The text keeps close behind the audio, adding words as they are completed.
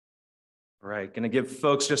All right, going to give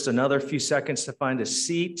folks just another few seconds to find a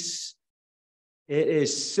seat. It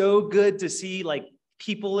is so good to see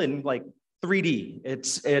people in 3D.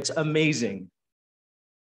 It's amazing.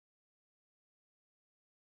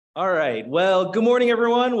 All right, well, good morning,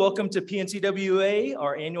 everyone. Welcome to PNCWA,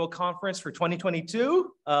 our annual conference for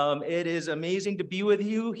 2022. It is amazing to be with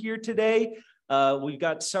you here today. We've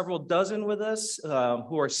got several dozen with us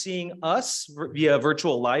who are seeing us via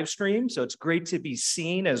virtual live stream, so it's great to be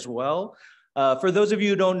seen as well. For those of you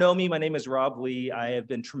who don't know me, my name is Rob Lee. I have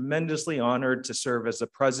been tremendously honored to serve as the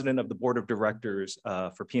president of the board of directors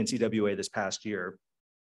for PNCWA this past year.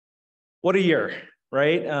 What a year,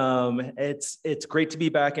 right? It's great to be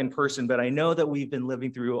back in person, but I know that we've been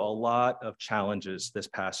living through a lot of challenges this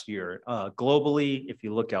past year. Globally, if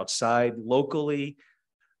you look outside, locally,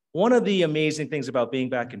 one of the amazing things about being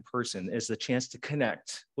back in person is the chance to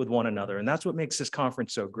connect with one another, and that's what makes this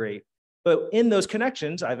conference so great. But in those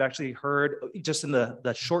connections, I've actually heard, just in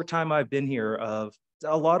the short time I've been here, of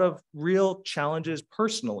a lot of real challenges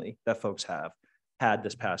personally that folks have had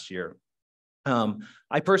this past year.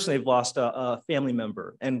 I personally have lost a family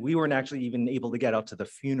member, and we weren't actually even able to get out to the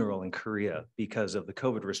funeral in Korea because of the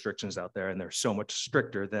COVID restrictions out there, and they're so much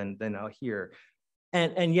stricter than out here.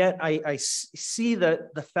 And yet I see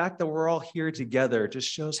that the fact that we're all here together just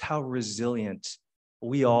shows how resilient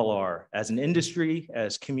we all are as an industry,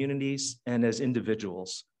 as communities, and as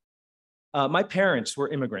individuals. My parents were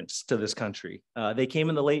immigrants to this country. They came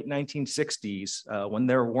in the late 1960s when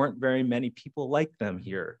there weren't very many people like them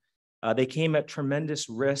here. They came at tremendous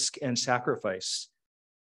risk and sacrifice.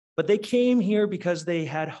 But they came here because they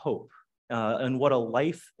had hope and what a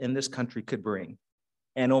life in this country could bring.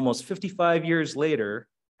 And almost 55 years later,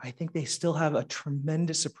 I think they still have a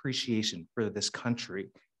tremendous appreciation for this country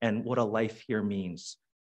and what a life here means.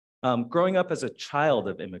 Growing up as a child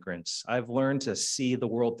of immigrants, I've learned to see the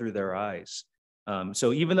world through their eyes.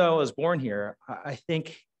 So even though I was born here, I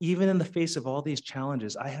think even in the face of all these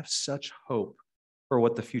challenges, I have such hope for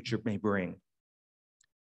what the future may bring.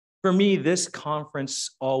 For me, this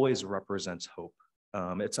conference always represents hope.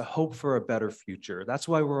 It's a hope for a better future. That's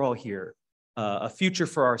why we're all here. A future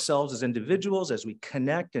for ourselves as individuals as we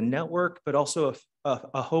connect and network, but also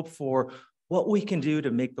a hope for what we can do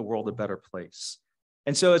to make the world a better place.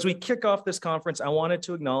 And so as we kick off this conference, I wanted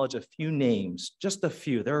to acknowledge a few names, just a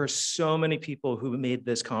few. There are so many people who made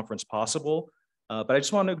this conference possible, but I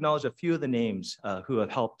just want to acknowledge a few of the names who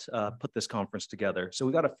have helped put this conference together. So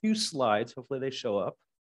we got a few slides, hopefully they show up.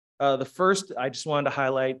 The first, I just wanted to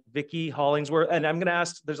highlight Vicki Hollingsworth, and I'm gonna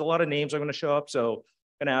ask, there's a lot of names are gonna show up, so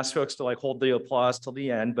I'm gonna ask folks to hold the applause till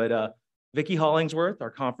the end, but Vicki Hollingsworth, our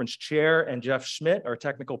conference chair, and Jeff Schmidt, our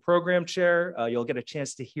technical program chair. You'll get a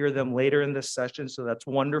chance to hear them later in this session, so that's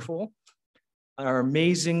wonderful. Our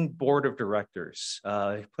amazing board of directors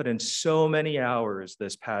put in so many hours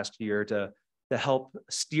this past year to help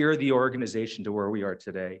steer the organization to where we are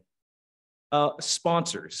today.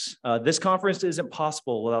 Sponsors. This conference isn't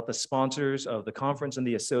possible without the sponsors of the conference and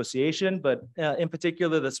the association, but in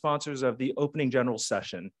particular, the sponsors of the opening general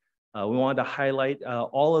session. We wanted to highlight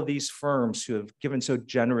all of these firms who have given so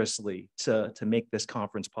generously to make this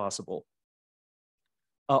conference possible.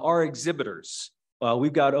 Our exhibitors.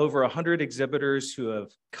 We've got over 100 exhibitors who have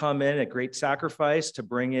come in at great sacrifice to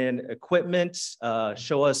bring in equipment,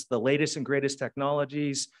 show us the latest and greatest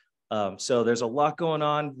technologies. So there's a lot going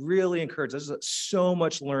on, really encouraged. There's so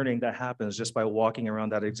much learning that happens just by walking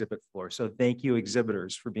around that exhibit floor. So thank you,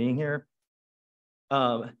 exhibitors, for being here.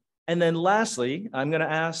 And then lastly, I'm going to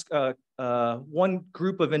ask one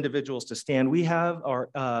group of individuals to stand. We have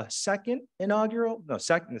our second inaugural, no,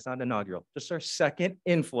 second, it's not inaugural, just our second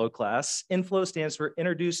Inflow class. Inflow stands for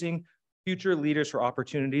Introducing Future Leaders for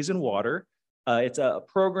Opportunities in Water. It's a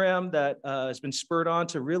program that has been spurred on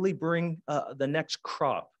to really bring the next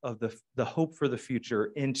crop of the hope for the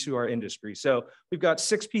future into our industry. So we've got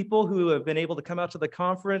 6 people who have been able to come out to the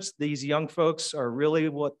conference. These young folks are really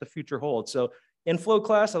what the future holds. So Inflow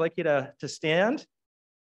class, I'd like you to stand.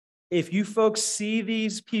 If you folks see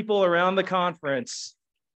these people around the conference,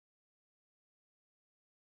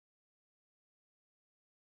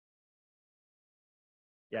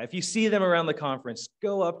 yeah, if you see them around the conference,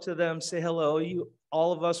 go up to them, say hello.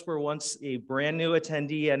 All of us were once a brand new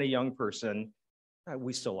attendee and a young person.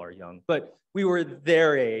 We still are young, but we were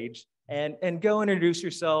their age. And go introduce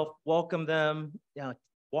yourself, welcome them,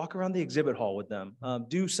 walk around the exhibit hall with them,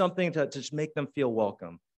 do something to just make them feel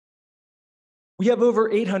welcome. We have over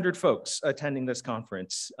 800 folks attending this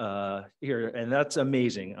conference here, and that's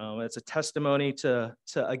amazing. It's a testimony to,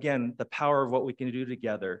 again, the power of what we can do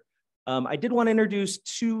together. I did want to introduce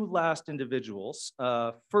 2 last individuals.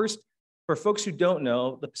 First, For folks who don't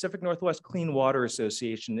know, the Pacific Northwest Clean Water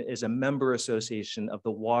Association is a member association of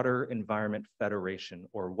the Water Environment Federation,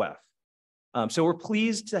 or WEF. So we're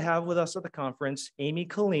pleased to have with us at the conference Amy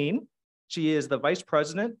Killeen. She is the Vice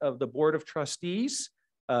President of the Board of Trustees.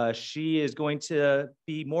 She is going to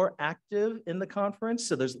be more active in the conference,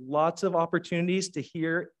 so there's lots of opportunities to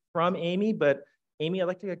hear from Amy, but Amy, I'd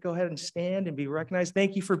like to go ahead and stand and be recognized.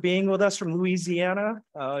 Thank you for being with us from Louisiana.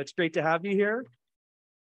 It's great to have you here.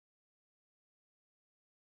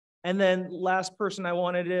 And then last person I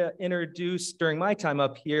wanted to introduce during my time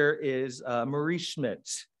up here is Marie Schmidt.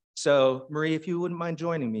 So Marie, if you wouldn't mind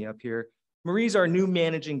joining me up here. Marie's our new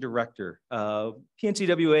managing director.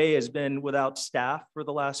 PNCWA has been without staff for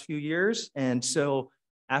the last few years. And so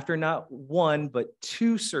after not one, but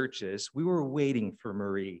two searches, we were waiting for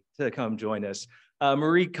Marie to come join us.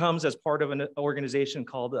 Marie comes as part of an organization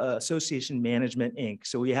called Association Management, Inc.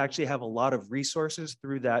 So we actually have a lot of resources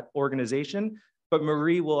through that organization, but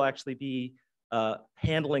Marie will actually be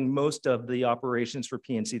handling most of the operations for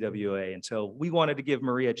PNCWA. And so we wanted to give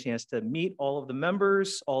Marie a chance to meet all of the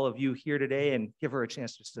members, all of you here today, and give her a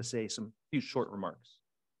chance just to say some few short remarks.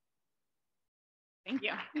 Thank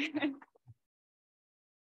you.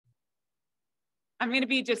 I'm going to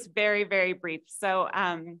be just very, very brief. So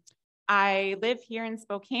I live here in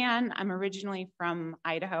Spokane. I'm originally from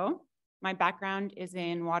Idaho. My background is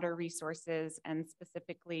in water resources and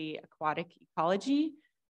specifically aquatic ecology.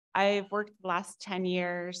 I've worked the last 10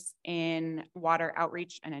 years in water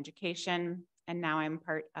outreach and education, and now I'm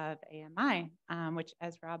part of AMI, which,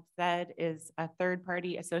 as Rob said, is a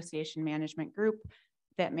third-party association management group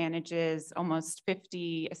that manages almost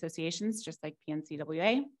 50 associations, just like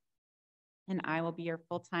PNCWA. And I will be your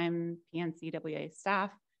full-time PNCWA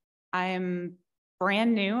staff. I'm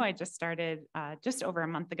brand new. I just started just over a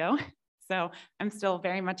month ago. So I'm still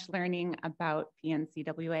very much learning about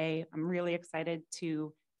PNCWA. I'm really excited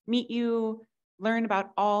to meet you, learn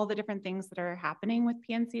about all the different things that are happening with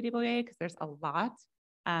PNCWA, because there's a lot,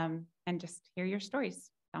 and just hear your stories.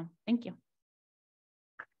 So thank you.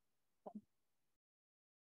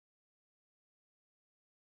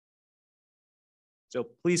 So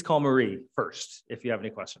please call Marie first if you have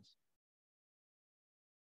any questions.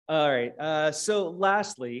 All right, so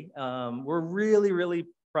lastly, we're really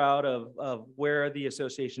proud of where the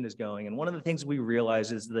association is going. And one of the things we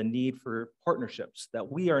realize is the need for partnerships, that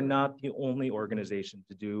we are not the only organization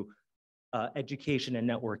to do education and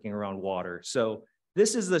networking around water. So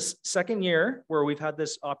this is the second year where we've had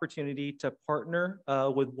this opportunity to partner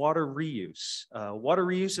with Water Reuse. Water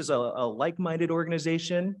Reuse is a like-minded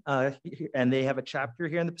organization, and they have a chapter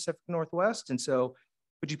here in the Pacific Northwest. And so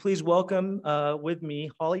would you please welcome with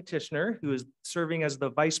me Holly Tishner, who is serving as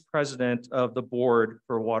the Vice President of the Board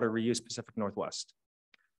for Water Reuse Pacific Northwest.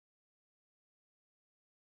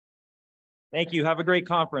 Thank you. Have a great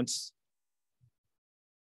conference.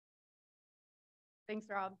 Thanks,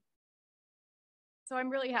 Rob. So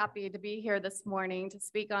I'm really happy to be here this morning to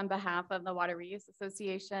speak on behalf of the Water Reuse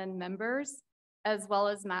Association members, as well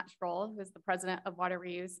as Matt Schroll, who's the president of Water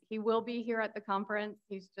Reuse. He will be here at the conference.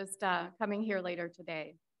 He's just coming here later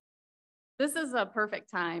today. This is a perfect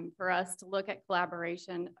time for us to look at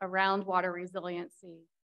collaboration around water resiliency.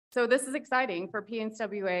 So this is exciting for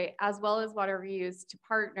PNCWA as well as Water Reuse to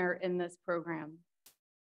partner in this program.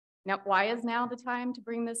 Now, why is now the time to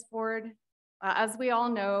bring this forward? As we all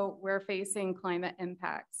know, we're facing climate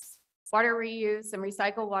impacts. Water reuse and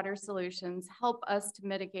recycled water solutions help us to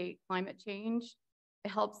mitigate climate change.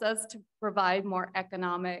 It helps us to provide more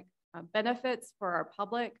economic benefits for our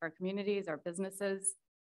public, our communities, our businesses.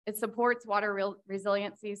 It supports water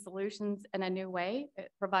resiliency solutions in a new way.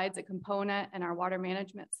 It provides a component in our water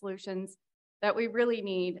management solutions that we really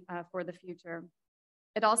need for the future.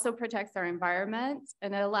 It also protects our environment,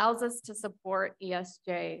 and it allows us to support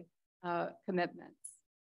ESG commitments.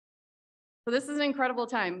 So this is an incredible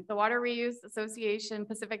time. The Water Reuse Association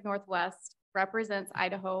Pacific Northwest represents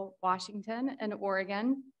Idaho, Washington, and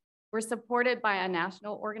Oregon. We're supported by a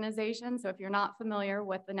national organization. So if you're not familiar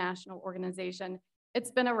with the national organization, it's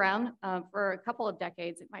been around for a couple of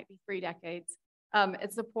decades. It might be 3 decades.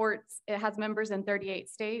 It has members in 38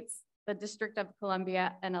 states, the District of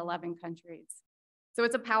Columbia, and 11 countries. So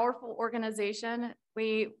it's a powerful organization.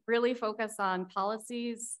 We really focus on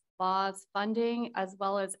policies, laws, funding, as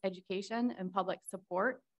well as education and public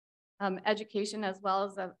support. Education as well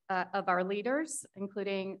as of our leaders,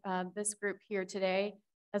 including this group here today,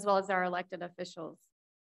 as well as our elected officials.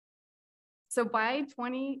 So by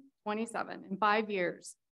 2027, in 5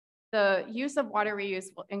 years, the use of water reuse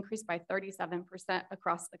will increase by 37%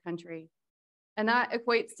 across the country. And that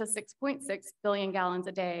equates to 6.6 billion gallons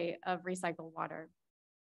a day of recycled water.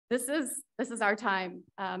 This is our time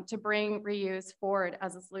to bring reuse forward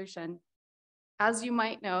as a solution. As you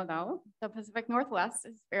might know, though, the Pacific Northwest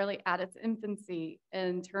is fairly at its infancy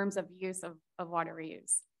in terms of use of water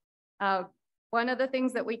reuse. One of the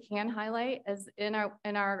things that we can highlight is in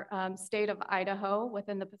our state of Idaho,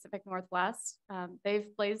 within the Pacific Northwest, they've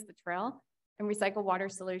blazed the trail in recycled water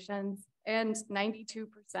solutions, and 92%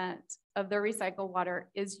 of their recycled water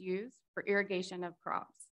is used for irrigation of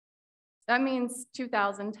crops. That means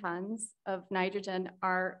 2,000 tons of nitrogen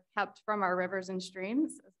are kept from our rivers and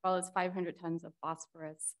streams, as well as 500 tons of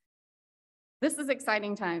phosphorus. This is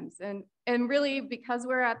exciting times. And really, because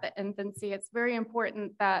we're at the infancy, it's very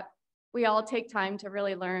important that we all take time to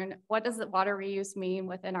really learn, what does water reuse mean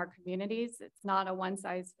within our communities? It's not a one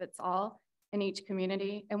size fits all in each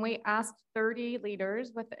community. And we asked 30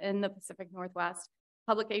 leaders within the Pacific Northwest,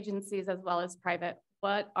 public agencies as well as private,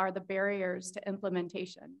 what are the barriers to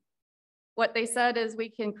implementation? What they said is we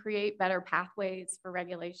can create better pathways for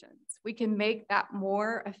regulations. We can make that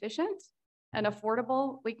more efficient and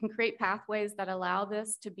affordable. We can create pathways that allow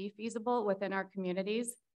this to be feasible within our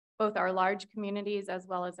communities, both our large communities as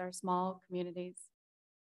well as our small communities.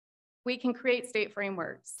 We can create state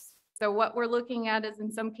frameworks. So what we're looking at is,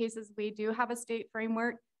 in some cases, we do have a state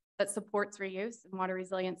framework that supports reuse and water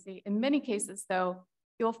resiliency. In many cases, though,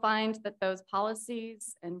 you'll find that those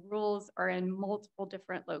policies and rules are in multiple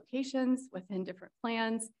different locations within different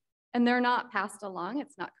plans, and they're not passed along.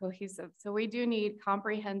 It's not cohesive. So we do need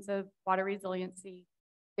comprehensive water resiliency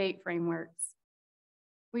state frameworks.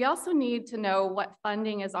 We also need to know what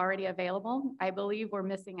funding is already available. I believe we're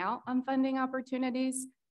missing out on funding opportunities.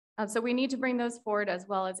 So we need to bring those forward as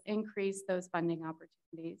well as increase those funding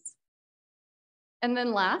opportunities. And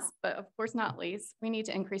then last, but of course not least, we need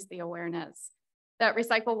to increase the awareness that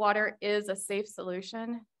recycled water is a safe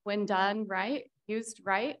solution when done right, used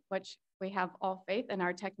right, which we have all faith in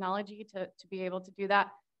our technology to be able to do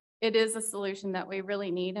that. It is a solution that we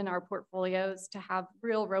really need in our portfolios to have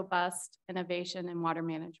real robust innovation in water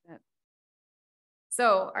management.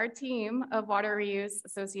 So our team of Water Reuse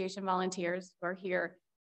Association volunteers who are here,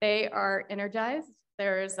 they are energized.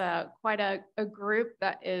 There's quite a group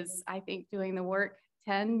that is, I think, doing the work,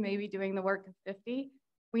 10, maybe doing the work of 50.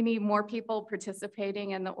 We need more people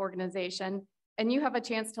participating in the organization, and you have a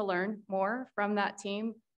chance to learn more from that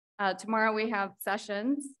team. Tomorrow we have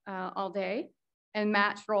sessions all day, and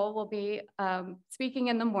Matt Schroll will be speaking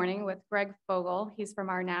in the morning with Greg Fogel. He's from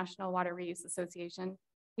our National Water Reuse Association.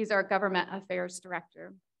 He's our Government Affairs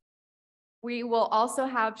Director. We will also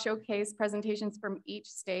have showcase presentations from each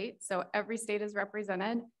state, so every state is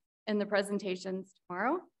represented in the presentations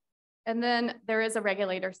tomorrow. And then there is a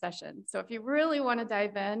regulator session. So if you really want to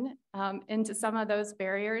dive in into some of those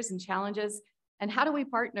barriers and challenges, and how do we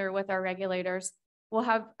partner with our regulators, we'll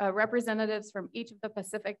have representatives from each of the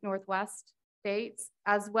Pacific Northwest states,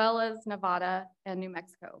 as well as Nevada and New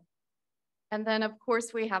Mexico. And then of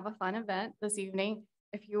course, we have a fun event this evening.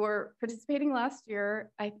 If you were participating last year,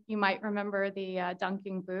 you might remember the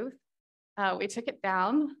dunking booth. We took it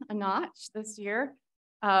down a notch this year.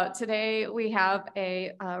 Today we have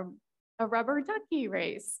a rubber ducky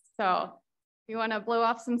race. So if you want to blow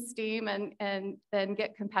off some steam and then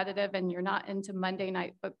get competitive and you're not into Monday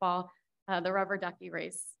Night Football, the rubber ducky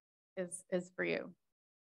race is for you.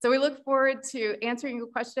 So we look forward to answering your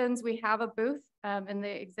questions. We have a booth in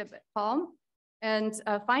the exhibit hall, and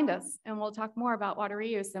find us and we'll talk more about water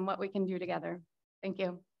reuse and what we can do together. Thank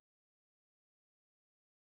you.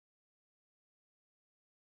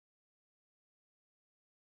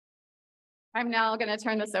 I'm now going to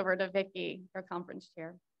turn this over to Vicki, our conference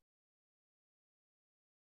chair.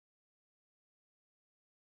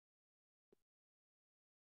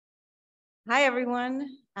 Hi,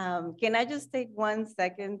 everyone. Can I just take 1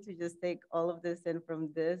 second to just take all of this in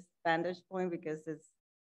from this vantage point, because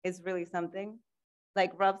it's really something.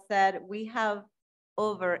 Like Rob said, we have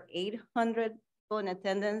over 800 people in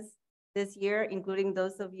attendance this year, including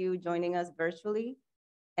those of you joining us virtually.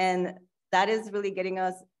 And that is really getting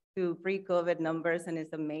us to pre-COVID numbers, and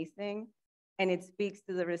it's amazing. And it speaks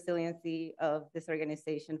to the resiliency of this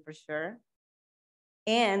organization for sure.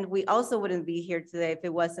 And we also wouldn't be here today if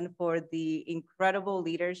it wasn't for the incredible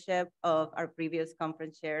leadership of our previous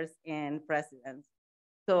conference chairs and presidents.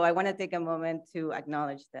 So I want to take a moment to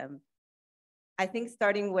acknowledge them. I think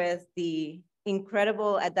starting with the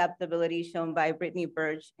incredible adaptability shown by Brittany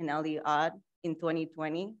Birch and Ali Odd in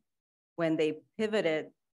 2020, when they pivoted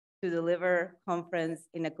to deliver conference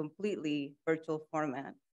in a completely virtual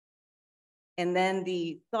format. And then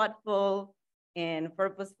the thoughtful and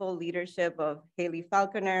purposeful leadership of Haley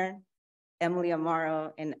Falconer, Emily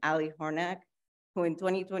Amaro, and Ali Hornak, who in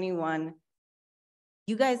 2021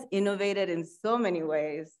 You guys innovated in so many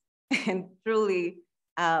ways and truly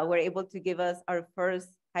were able to give us our first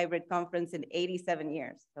hybrid conference in 87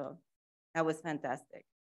 years. So that was fantastic.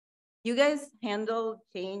 You guys handled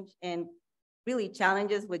change and really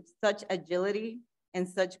challenges with such agility and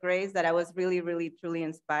such grace that I was really, really, truly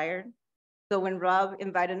inspired. So when Rob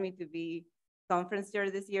invited me to be conference chair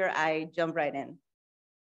this year, I jumped right in.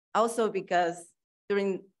 Also because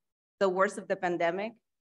during the worst of the pandemic,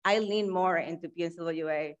 I leaned more into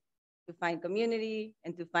PNCWA to find community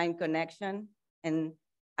and to find connection. And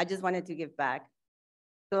I just wanted to give back.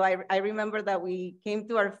 So I remember that we came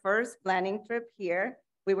to our first planning trip here.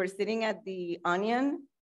 We were sitting at the Onion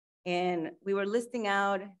and we were listing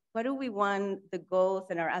out what do we want the goals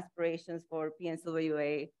and our aspirations for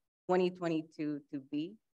PNCWA 2022 to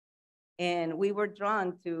be. And we were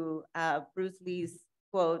drawn to Bruce Lee's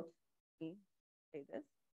quote, say this,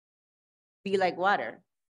 be like water.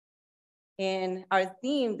 And our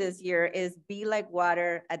theme this year is be like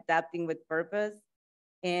water, adapting with purpose.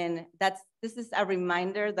 And this is a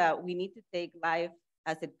reminder that we need to take life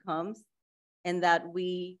as it comes and that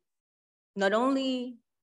we not only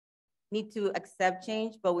need to accept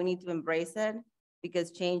change, but we need to embrace it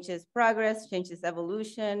because change is progress, change is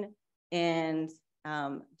evolution. And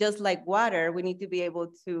just like water, we need to be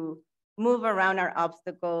able to move around our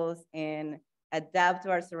obstacles and adapt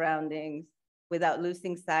to our surroundings without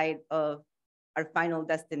losing sight of our final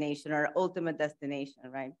destination, our ultimate destination,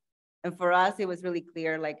 right? And for us, it was really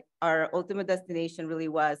clear, like our ultimate destination really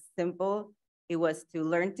was simple. It was to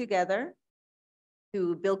learn together,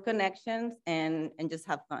 to build connections and just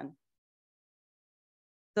have fun.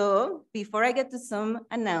 So before I get to some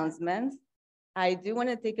announcements, I do want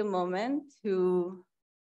to take a moment to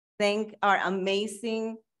thank our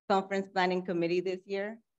amazing conference planning committee this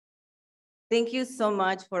year. Thank you so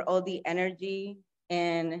much for all the energy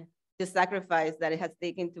and the sacrifice that it has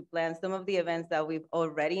taken to plan some of the events that we've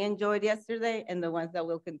already enjoyed yesterday and the ones that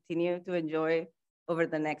we'll continue to enjoy over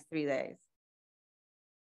the next 3 days.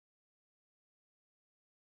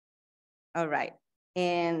 All right,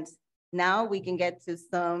 and now we can get to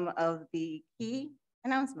some of the key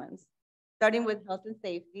announcements, starting with health and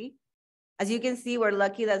safety. As you can see, we're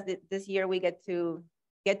lucky that this year we get to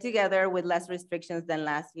get together with less restrictions than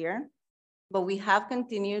last year. But we have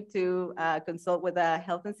continued to consult with a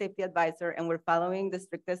health and safety advisor, and we're following the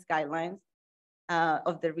strictest guidelines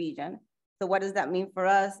of the region. So what does that mean for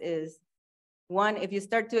us is, one, if you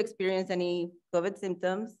start to experience any COVID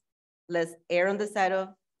symptoms, let's err on the side of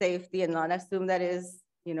safety and not assume that is,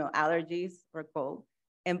 allergies or cold.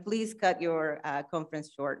 And please cut your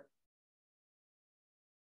conference short.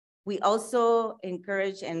 We also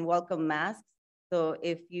encourage and welcome masks. So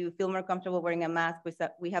if you feel more comfortable wearing a mask,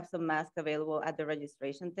 we have some masks available at the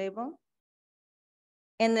registration table.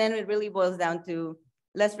 And then it really boils down to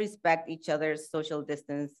let's respect each other's social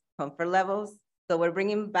distance comfort levels. So we're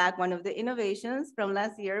bringing back one of the innovations from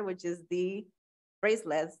last year, which is the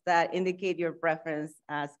bracelets that indicate your preference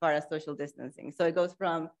as far as social distancing. So it goes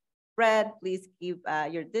from red, please keep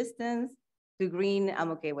your distance, to green,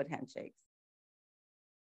 I'm okay with handshakes.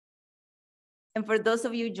 And for those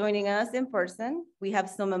of you joining us in person, we have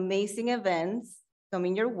some amazing events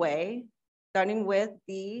coming your way, starting with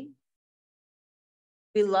the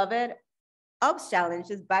beloved Ops Challenge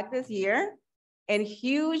is back this year. And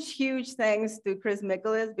huge, huge thanks to Chris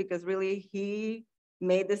Mikolas because really he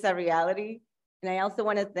made this a reality. And I also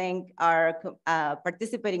want to thank our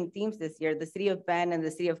participating teams this year, the City of Bend and the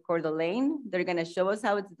City of Coeur d'Alene. They're going to show us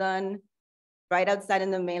how it's done right outside in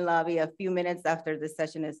the main lobby a few minutes after the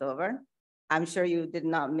session is over. I'm sure you did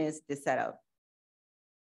not miss this setup.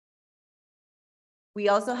 We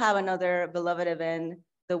also have another beloved event,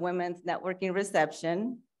 the Women's Networking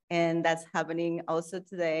Reception, and that's happening also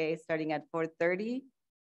today, starting at 4:30.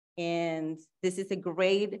 And this is a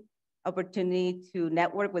great opportunity to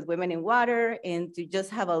network with women in water and to just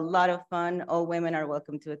have a lot of fun. All women are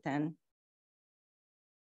welcome to attend.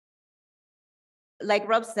 Like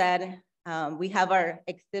Rob said, we have our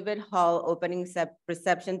exhibit hall opening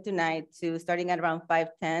reception tonight starting at around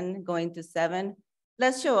 5:10, going to 7.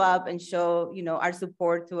 Let's show up and show our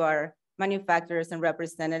support to our manufacturers and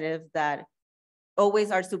representatives that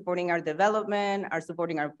always are supporting our development, are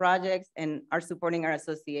supporting our projects, and are supporting our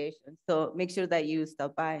association. So make sure that you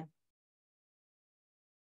stop by.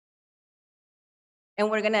 And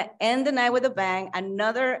we're gonna end the night with a bang.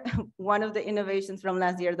 Another one of the innovations from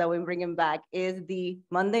last year that we're bringing back is the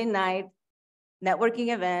Monday night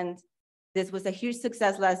networking event. This was a huge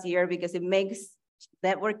success last year because it makes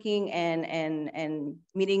networking and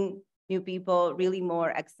meeting new people really more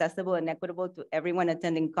accessible and equitable to everyone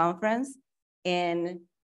attending conference. And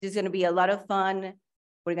there's gonna be a lot of fun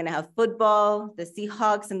We're gonna have football. The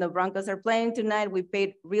Seahawks and the Broncos are playing tonight. We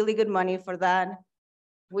paid really good money for that.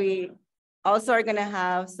 We also are gonna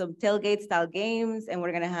have some tailgate style games, and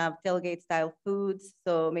we're gonna have tailgate style foods.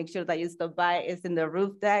 So make sure that you stop by. It's in the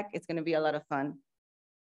roof deck. It's gonna be a lot of fun.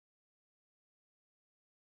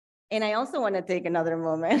 And I also wanna take another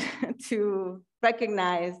moment to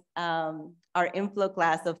recognize our inflow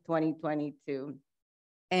class of 2022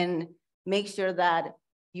 and make sure that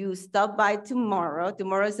you stop by tomorrow.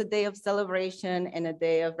 Tomorrow is a day of celebration and a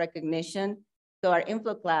day of recognition. So our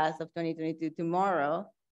inflow class of 2022 tomorrow,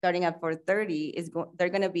 starting at 4:30, they're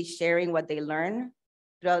gonna be sharing what they learn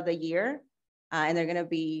throughout the year. And they're gonna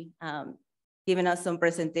be giving us some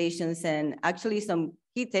presentations and actually some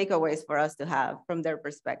key takeaways for us to have from their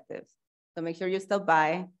perspectives. So make sure you stop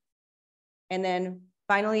by. And then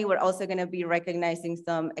finally, we're also gonna be recognizing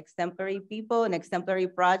some exemplary people and exemplary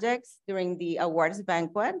projects during the awards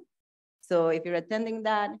banquet. So if you're attending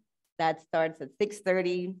that, that starts at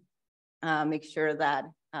 6:30. Make sure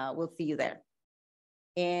that we'll see you there.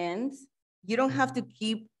 And you don't have to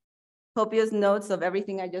keep copious notes of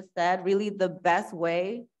everything I just said. Really, the best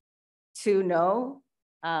way to know,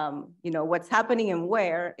 what's happening and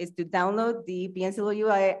where is to download the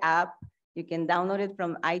PNCWA app. You can download it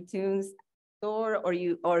from iTunes Store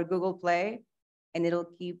or Google Play, and it'll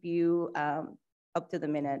keep you up to the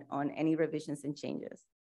minute on any revisions and changes.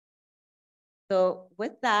 So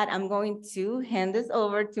with that, I'm going to hand this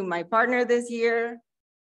over to my partner this year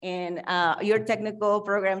and your technical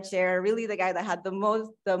program chair, really the guy that had the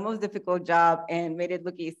most difficult job and made it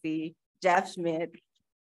look easy, Jeff Schmidt.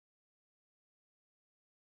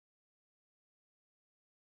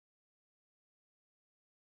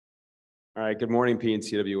 All right, good morning,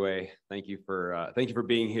 PNCWA. Thank you for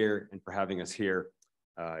being here and for having us here.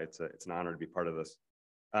 It's an honor to be part of this.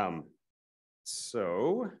 As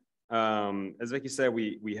Vicki said,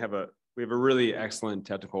 we have a really excellent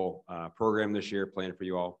technical program this year planned for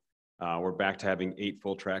you all. We're back to having 8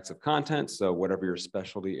 full tracks of content. So whatever your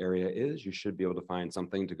specialty area is, you should be able to find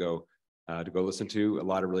something to go listen to. A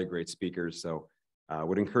lot of really great speakers. So I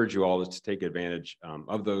would encourage you all to take advantage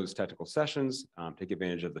of those technical sessions, take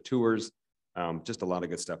advantage of the tours. Just a lot of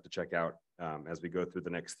good stuff to check out as we go through the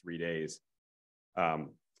next 3 days. Some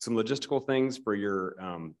logistical things for your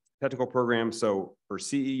technical program. So for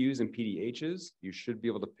CEUs and PDHs, you should be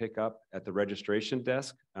able to pick up at the registration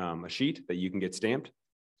desk a sheet that you can get stamped.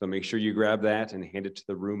 So make sure you grab that and hand it to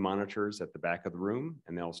the room monitors at the back of the room,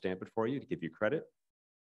 and they'll stamp it for you to give you credit.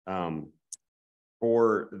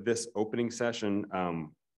 For this opening session,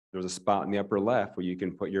 there's a spot in the upper left where you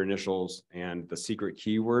can put your initials and the secret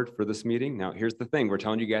keyword for this meeting. Now, here's the thing. We're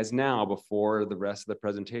telling you guys now before the rest of the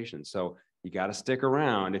presentation. So you got to stick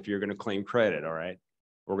around if you're going to claim credit, all right?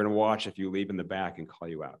 We're going to watch if you leave in the back and call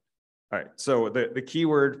you out. All right, so the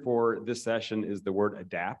keyword for this session is the word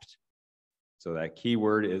adapt. So that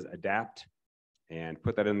keyword is adapt, and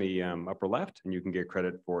put that in the upper left, and you can get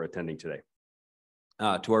credit for attending today.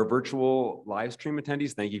 To our virtual live stream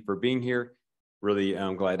attendees, thank you for being here. Really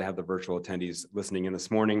glad to have the virtual attendees listening in this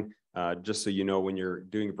morning. Just so you know, when you're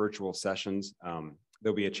doing virtual sessions,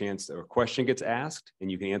 there'll be a chance that a question gets asked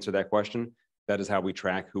and you can answer that question. That is how we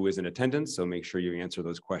track who is in attendance. So make sure you answer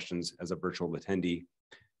those questions as a virtual attendee.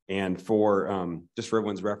 And for just for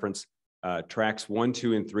everyone's reference, tracks 1,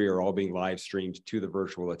 2, and 3 are all being live streamed to the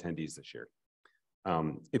virtual attendees this year.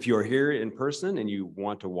 If you are here in person and you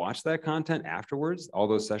want to watch that content afterwards, all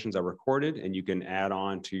those sessions are recorded and you can add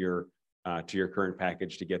on to your current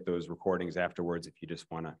package to get those recordings afterwards if you just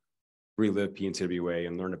want to relive PNCWA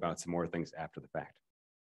and learn about some more things after the fact.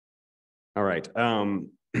 All right,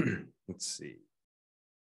 let's see.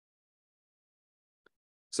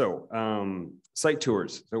 So site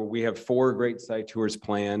tours. So we have 4 great site tours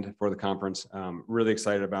planned for the conference. Really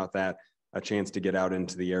excited about that. A chance to get out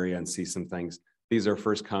into the area and see some things. These are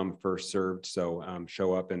first come, first served. So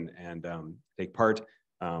show up and take part.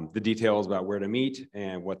 The details about where to meet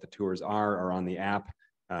and what the tours are on the app.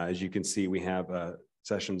 As you can see, we have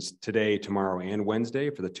sessions today, tomorrow, and Wednesday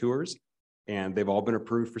for the tours. And they've all been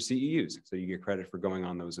approved for CEUs. So you get credit for going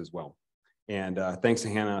on those as well. And thanks to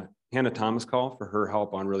Hannah Thomas Call for her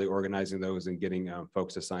help on really organizing those and getting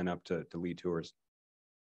folks to sign up to lead tours.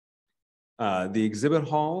 The exhibit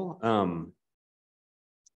hall.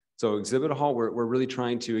 So exhibit hall, we're really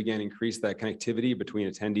trying to, again, increase that connectivity between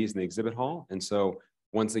attendees and the exhibit hall. And so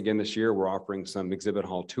once again, this year, we're offering some exhibit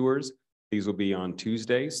hall tours. These will be on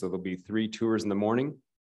Tuesday. So there'll be 3 tours in the morning.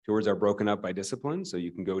 Tours are broken up by discipline. So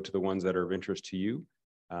you can go to the ones that are of interest to you.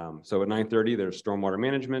 So at 9:30, there's stormwater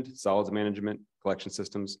management, solids management, collection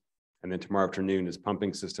systems. And then tomorrow afternoon is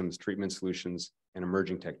pumping systems, treatment solutions, and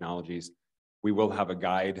emerging technologies. We will have a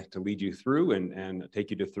guide to lead you through and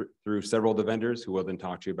take you through several of the vendors who will then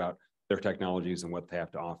talk to you about their technologies and what they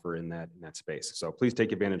have to offer in that space. So please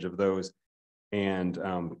take advantage of those. And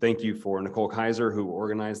thank you for Nicole Kaiser, who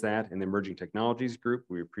organized that, and the Emerging Technologies Group.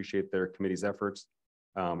 We appreciate their committee's efforts.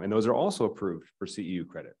 And those are also approved for CEU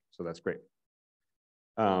credit. So that's great.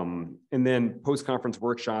 And then post-conference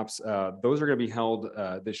workshops, those are going to be held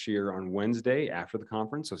this year on Wednesday after the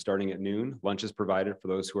conference. So starting at noon, lunch is provided for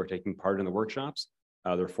those who are taking part in the workshops.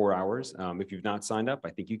 They're 4 hours. If you've not signed up, I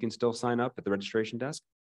think you can still sign up at the registration desk.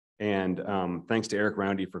 And thanks to Eric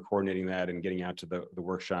Roundy for coordinating that and getting out to the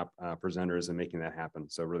workshop presenters and making that happen.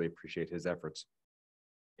 So really appreciate his efforts.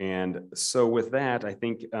 And so with that, I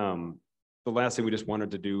think the last thing we just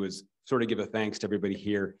wanted to do is sort of give a thanks to everybody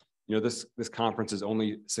here. You know, this conference is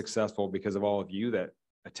only successful because of all of you that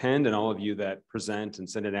attend and all of you that present and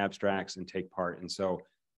send in abstracts and take part. And so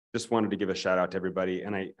just wanted to give a shout out to everybody.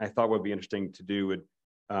 And I thought what would be interesting to do would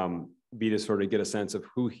be to sort of get a sense of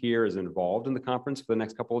who here is involved in the conference for the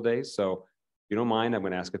next couple of days. So if you don't mind, I'm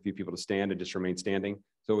going to ask a few people to stand and just remain standing.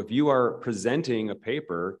 So if you are presenting a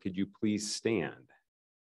paper, could you please stand?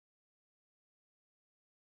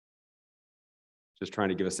 Just trying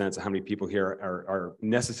to give a sense of how many people here are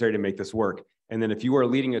necessary to make this work. And then if you are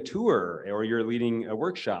leading a tour or you're leading a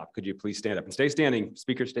workshop, could you please stand up and stay standing?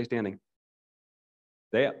 Speakers, stay standing.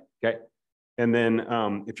 Stay up, okay. And then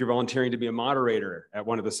if you're volunteering to be a moderator at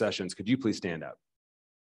one of the sessions, could you please stand up?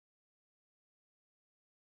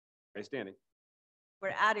 Stay standing.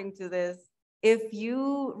 We're adding to this. If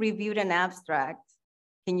you reviewed an abstract,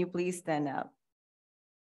 can you please stand up?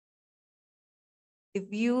 If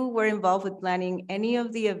you were involved with planning any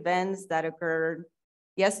of the events that occurred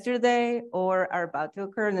yesterday or are about to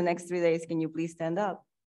occur in the next 3 days, can you please stand up?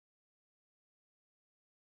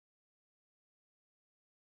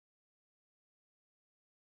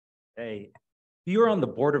 Hey, you're on the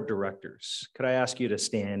board of directors. Could I ask you to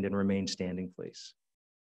stand and remain standing, please?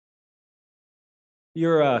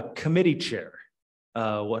 You're a committee chair.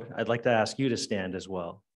 I'd like to ask you to stand as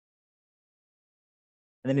well.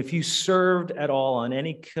 And then if you served at all on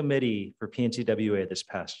any committee for PNCWA this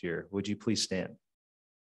past year, would you please stand?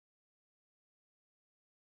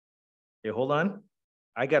 Okay, hold on.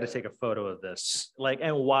 I got to take a photo of this,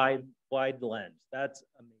 and wide lens. That's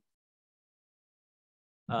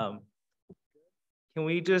amazing. Can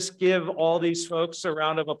we just give all these folks a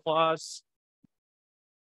round of applause?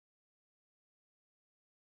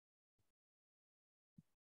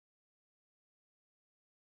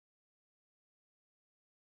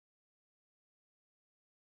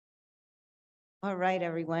 All right,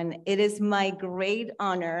 everyone. It is my great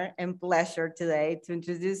honor and pleasure today to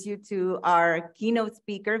introduce you to our keynote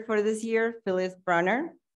speaker for this year, Phyllis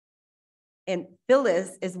Brunner. And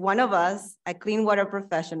Phyllis is one of us, a clean water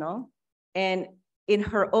professional. And in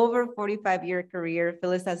her over 45-year career,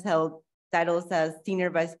 Phyllis has held titles as Senior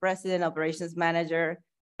Vice President, Operations Manager,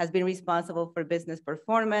 has been responsible for business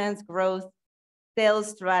performance, growth, sales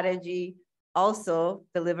strategy, also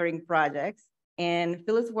delivering projects. And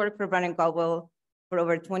Phyllis worked for Brown & Caldwell for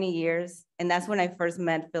over 20 years. And that's when I first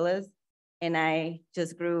met Phyllis. And I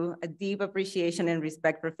just grew a deep appreciation and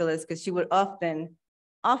respect for Phyllis because she would often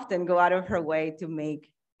go out of her way to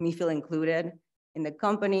make me feel included in the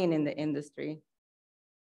company and in the industry.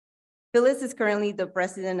 Phyllis is currently the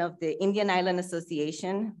president of the Indian Island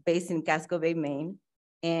Association based in Casco Bay, Maine.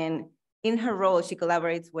 And in her role, she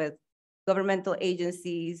collaborates with governmental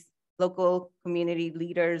agencies, local community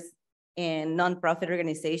leaders, and nonprofit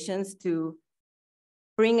organizations to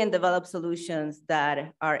bring and develop solutions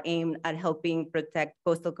that are aimed at helping protect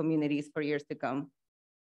coastal communities for years to come.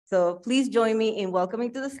 So please join me in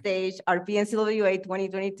welcoming to the stage our PNCWA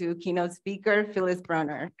 2022 keynote speaker, Phyllis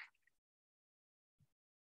Brunner.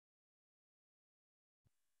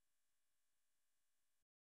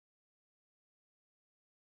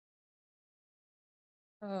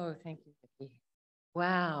 Oh, thank you, Vicki.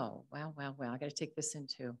 Wow, wow, wow, wow. I got to take this in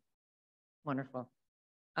too. Wonderful.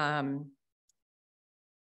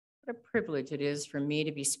 What a privilege it is for me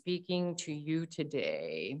to be speaking to you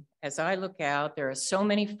today. As I look out, there are so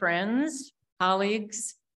many friends,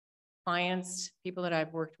 colleagues, clients, people that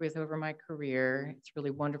I've worked with over my career. It's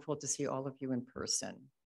really wonderful to see all of you in person.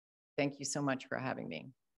 Thank you so much for having me.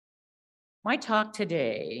 My talk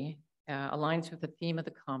today aligns with the theme of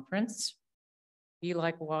the conference, Be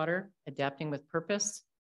Like Water, Adapting with Purpose.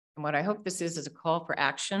 And what I hope this is a call for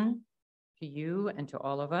action to you and to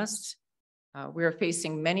all of us. We are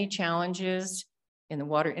facing many challenges in the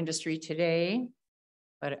water industry today,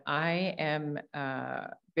 but I am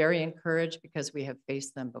very encouraged because we have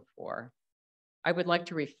faced them before. I would like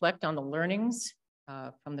to reflect on the learnings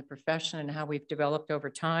from the profession and how we've developed over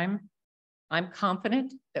time. I'm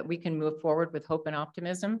confident that we can move forward with hope and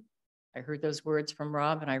optimism. I heard those words from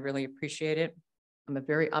Rob, and I really appreciate it. I'm a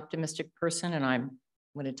very optimistic person, and I'm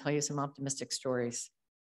going to tell you some optimistic stories.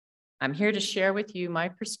 I'm here to share with you my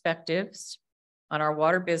perspectives on our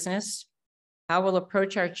water business, how we'll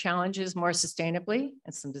approach our challenges more sustainably,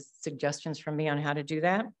 and some suggestions from me on how to do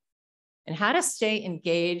that, and how to stay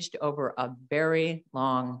engaged over a very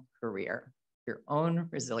long career, your own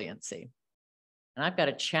resiliency. And I've got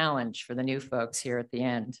a challenge for the new folks here at the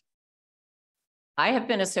end. I have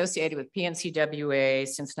been associated with PNCWA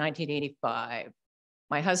since 1985.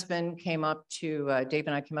 My husband came up to, Dave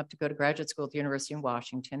and I came up to go to graduate school at the University of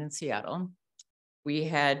Washington in Seattle. We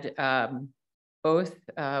had both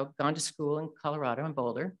gone to school in Colorado and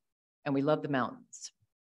Boulder, and we loved the mountains.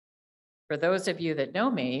 For those of you that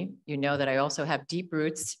know me, you know that I also have deep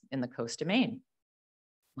roots in the coast of Maine.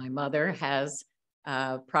 My mother has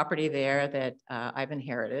property there that I've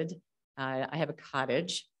inherited. I have a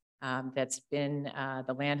cottage that's been,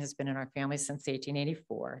 the land has been in our family since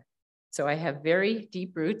 1884. So I have very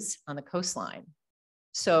deep roots on the coastline.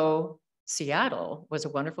 So Seattle was a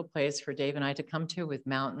wonderful place for Dave and I to come to with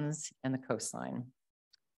mountains and the coastline.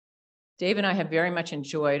 Dave and I have very much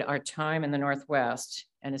enjoyed our time in the Northwest,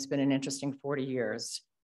 and it's been an interesting 40 years.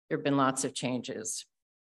 There have been lots of changes.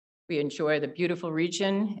 We enjoy the beautiful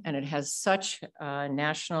region, and it has such a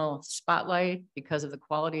national spotlight because of the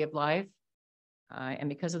quality of life and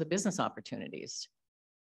because of the business opportunities.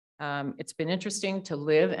 It's been interesting to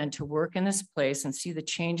live and to work in this place and see the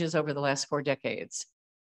changes over the last 4 decades.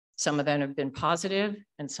 Some of them have been positive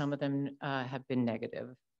and some of them have been negative.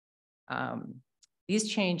 These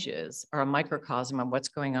changes are a microcosm of what's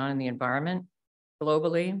going on in the environment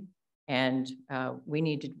globally, and we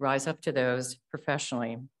need to rise up to those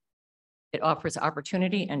professionally. It offers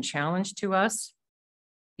opportunity and challenge to us.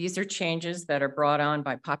 These are changes that are brought on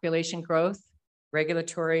by population growth,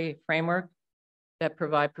 regulatory framework that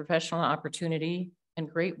provide professional opportunity and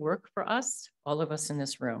great work for us, all of us in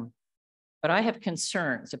this room. But I have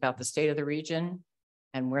concerns about the state of the region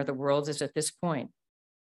and where the world is at this point.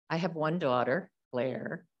 I have one daughter,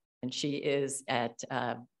 Claire, and she is at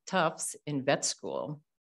Tufts in vet school.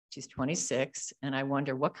 She's 26, and I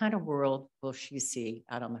wonder what kind of world will she see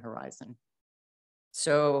out on the horizon?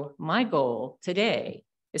 So my goal today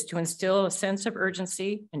is to instill a sense of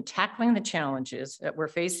urgency in tackling the challenges that we're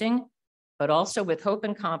facing, but also with hope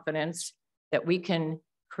and confidence that we can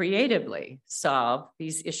creatively solve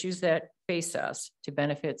these issues that face us to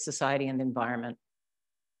benefit society and the environment.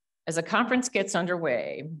 As the conference gets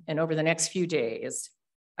underway and over the next few days,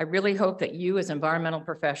 I really hope that you as environmental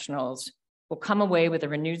professionals will come away with a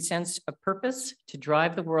renewed sense of purpose to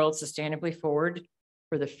drive the world sustainably forward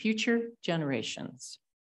for the future generations.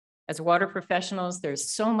 As water professionals, there's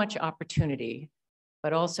so much opportunity,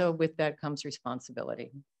 but also with that comes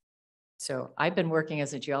responsibility. So I've been working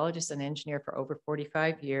as a geologist and engineer for over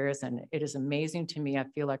 45 years, and it is amazing to me. I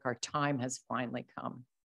feel like our time has finally come.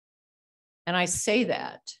 And I say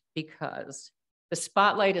that because the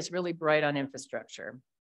spotlight is really bright on infrastructure.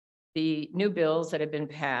 The new bills that have been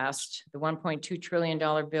passed, the $1.2 trillion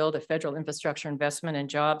bill, the Federal Infrastructure Investment and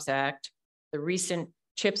Jobs Act, the recent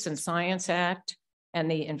CHIPS and Science Act, and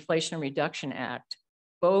the Inflation Reduction Act,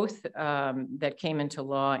 both that came into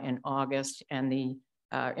law in August, and the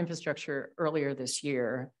infrastructure earlier this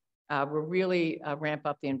year, will really ramp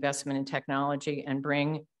up the investment in technology and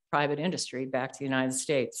bring private industry back to the United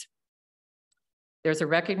States. There's a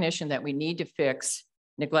recognition that we need to fix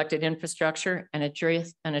neglected infrastructure and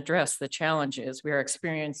address the challenges we are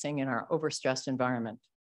experiencing in our overstressed environment.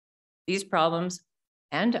 These problems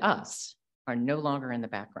and us are no longer in the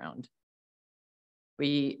background.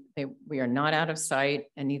 We are not out of sight,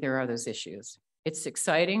 and neither are those issues. It's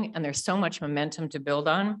exciting, and there's so much momentum to build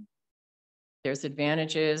on. There's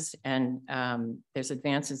advantages and there's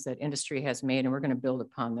advances that industry has made, and we're going to build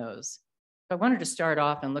upon those. So I wanted to start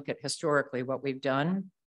off and look at historically what we've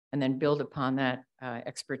done and then build upon that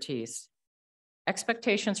expertise.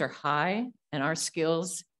 Expectations are high, and our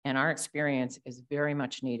skills and our experience is very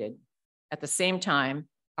much needed. At the same time,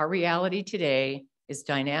 our reality today is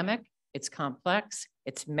dynamic, it's complex,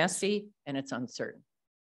 it's messy, and it's uncertain.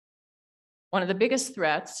 One of the biggest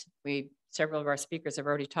threats, several of our speakers have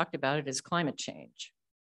already talked about it, is climate change.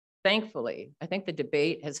 Thankfully, I think the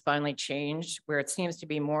debate has finally changed, where it seems to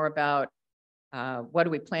be more about what are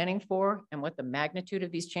we planning for and what the magnitude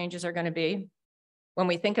of these changes are going to be. When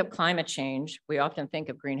we think of climate change, we often think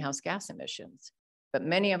of greenhouse gas emissions, but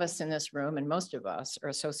many of us in this room and most of us are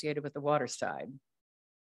associated with the water side.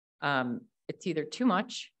 It's either too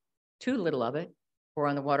much, too little of it, or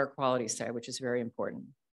on the water quality side, which is very important.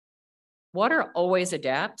 Water always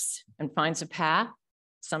adapts and finds a path,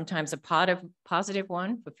 sometimes a positive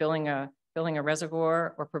one, filling a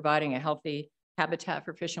reservoir or providing a healthy habitat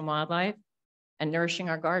for fish and wildlife and nourishing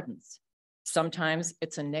our gardens. Sometimes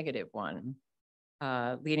it's a negative one,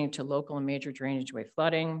 leading to local and major drainage way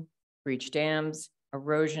flooding, breach dams,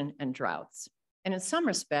 erosion, and droughts. And in some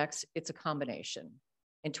respects, it's a combination.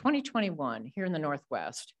 In 2021, here in the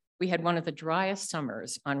Northwest, we had one of the driest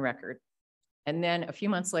summers on record. And then a few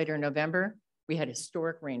months later in November, we had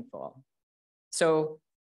historic rainfall. So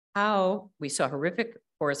we saw horrific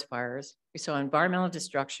forest fires, we saw environmental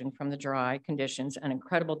destruction from the dry conditions and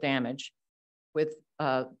incredible damage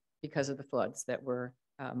because of the floods that were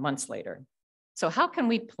months later. So how can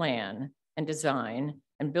we plan and design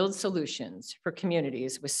and build solutions for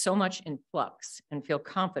communities with so much in flux and feel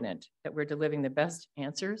confident that we're delivering the best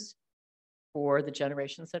answers for the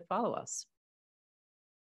generations that follow us?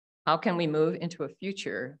 How can we move into a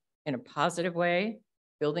future in a positive way,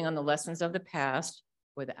 building on the lessons of the past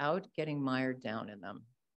without getting mired down in them?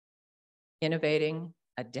 Innovating,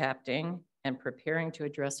 adapting, and preparing to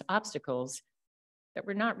address obstacles that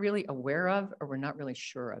we're not really aware of or we're not really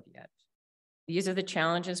sure of yet. These are the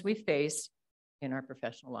challenges we face in our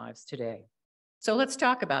professional lives today. So let's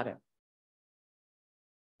talk about it.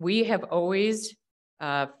 We have always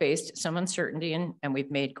faced some uncertainty and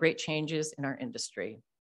we've made great changes in our industry.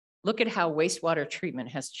 Look at how wastewater treatment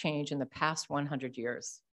has changed in the past 100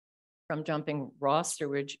 years, from dumping raw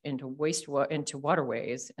sewage into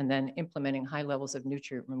waterways and then implementing high levels of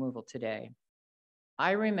nutrient removal today.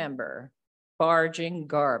 I remember barging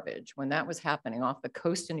garbage when that was happening off the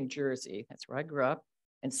coast of New Jersey. That's where I grew up,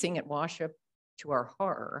 and seeing it wash up to our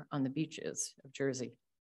horror on the beaches of Jersey.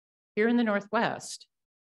 Here in the Northwest,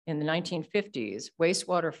 in the 1950s,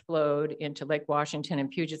 wastewater flowed into Lake Washington and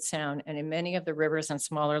Puget Sound and in many of the rivers and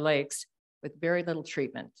smaller lakes with very little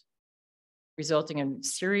treatment, resulting in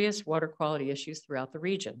serious water quality issues throughout the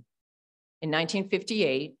region. In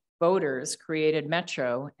 1958, voters created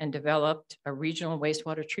Metro and developed a regional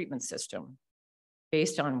wastewater treatment system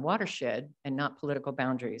based on watershed and not political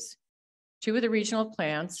boundaries. Two of the regional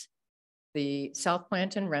plants, the South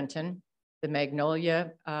Plant in Renton, the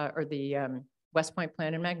Magnolia, West Point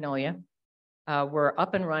plant in Magnolia, were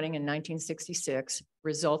up and running in 1966,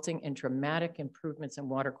 resulting in dramatic improvements in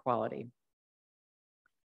water quality.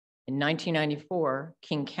 In 1994,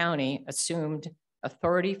 King County assumed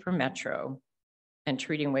authority for Metro and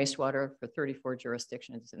treating wastewater for 34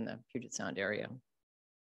 jurisdictions in the Puget Sound area.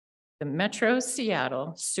 The Metro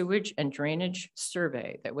Seattle Sewage and Drainage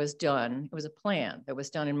Survey that was done, it was a plan that was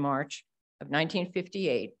done in March of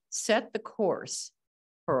 1958, set the course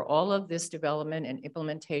for all of this development and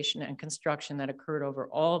implementation and construction that occurred over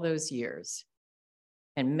all those years.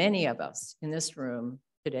 And many of us in this room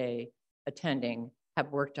today attending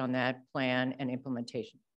have worked on that plan and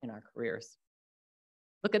implementation in our careers.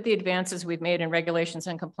 Look at the advances we've made in regulations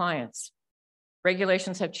and compliance.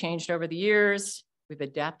 Regulations have changed over the years. We've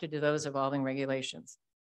adapted to those evolving regulations.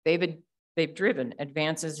 They've driven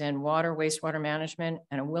advances in water, wastewater management,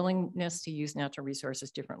 and a willingness to use natural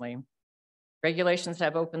resources differently. Regulations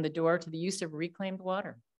have opened the door to the use of reclaimed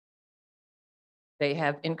water. They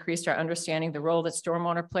have increased our understanding of the role that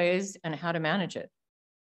stormwater plays and how to manage it.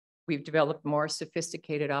 We've developed more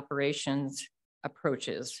sophisticated operations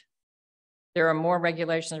approaches. There are more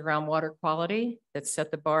regulations around water quality that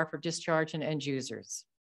set the bar for discharge and end users.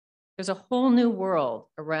 There's a whole new world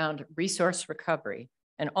around resource recovery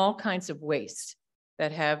and all kinds of waste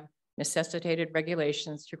that have necessitated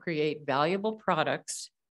regulations to create valuable products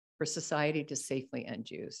for society to safely end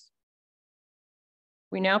use.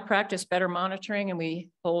 We now practice better monitoring and we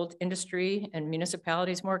hold industry and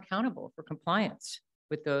municipalities more accountable for compliance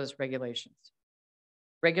with those regulations.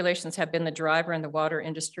 Regulations have been the driver in the water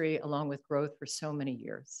industry along with growth for so many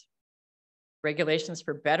years. Regulations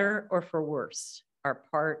for better or for worse are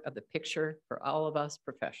part of the picture for all of us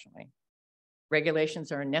professionally.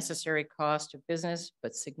 Regulations are a necessary cost of business,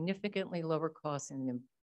 but significantly lower costs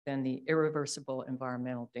than the irreversible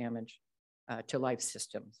environmental damage to life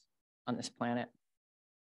systems on this planet.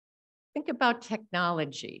 Think about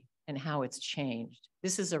technology and how it's changed.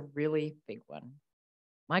 This is a really big one.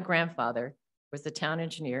 My grandfather was the town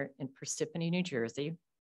engineer in Parsippany, New Jersey,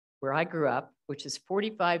 where I grew up, which is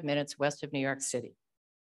 45 minutes west of New York City.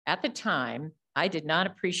 At the time, I did not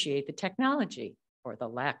appreciate the technology, or the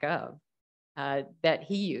lack of, that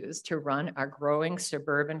he used to run our growing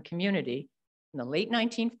suburban community in the late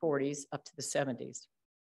 1940s up to the 70s.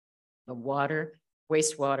 The water,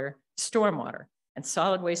 wastewater, stormwater, and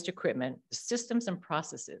solid waste equipment, the systems and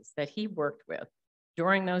processes that he worked with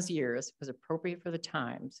during those years was appropriate for the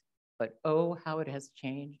times, but oh, how it has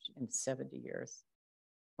changed in 70 years.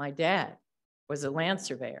 My dad was a land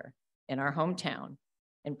surveyor in our hometown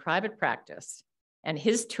in private practice, and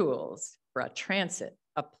his tools were a transit,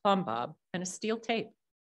 a plumb bob, and a steel tape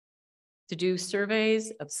to do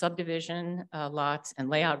surveys of subdivision lots and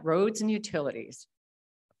lay out roads and utilities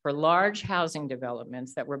for large housing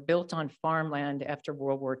developments that were built on farmland after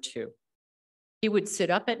World War II. He would sit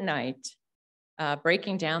up at night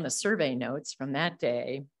breaking down the survey notes from that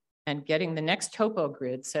day and getting the next topo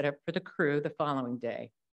grid set up for the crew the following day.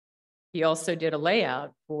 He also did a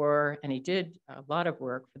layout for, and he did a lot of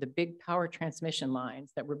work for the big power transmission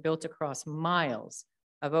lines that were built across miles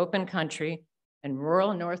of open country in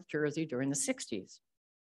rural North Jersey during the 60s.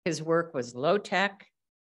 His work was low tech,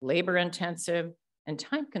 labor intensive, and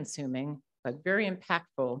time consuming, but very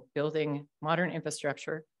impactful, building modern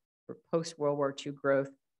infrastructure for post-World War II growth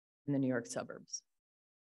in the New York suburbs.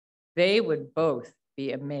 They would both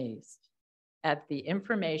be amazed at the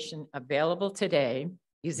information available today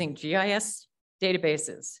using GIS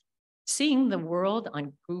databases, seeing the world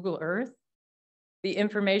on Google Earth, the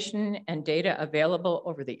information and data available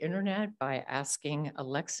over the internet by asking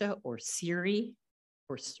Alexa or Siri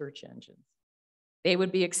for search engines. They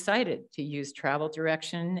would be excited to use travel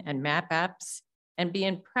direction and map apps and be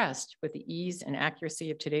impressed with the ease and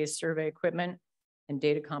accuracy of today's survey equipment and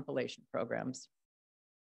data compilation programs.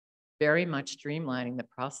 Very much streamlining the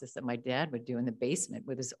process that my dad would do in the basement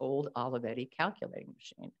with his old Olivetti calculating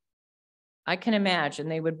machine. I can imagine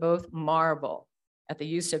they would both marvel at the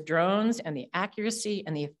use of drones and the accuracy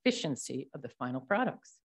and the efficiency of the final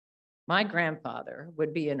products. My grandfather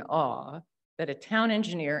would be in awe that a town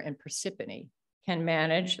engineer in Parsippany can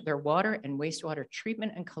manage their water and wastewater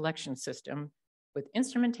treatment and collection system with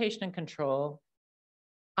instrumentation and control,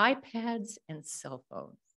 iPads and cell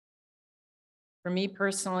phones. For me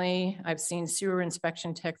personally, I've seen sewer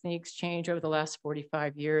inspection techniques change over the last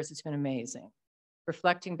 45 years. It's been amazing.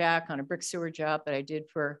 Reflecting back on a brick sewer job that I did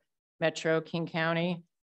for Metro King County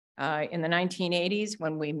in the 1980s,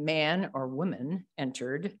 when we man or woman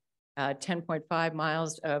entered 10.5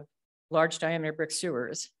 miles of large diameter brick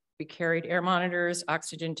sewers, we carried air monitors,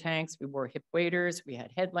 oxygen tanks, we wore hip waders, we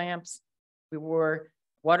had headlamps, we wore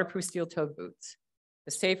waterproof steel-toed boots.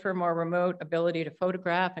 The safer, more remote ability to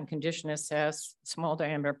photograph and condition assess small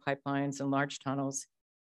diameter pipelines and large tunnels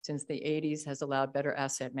since the 80s has allowed better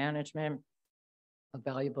asset management of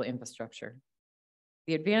valuable infrastructure.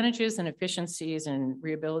 The advantages and efficiencies in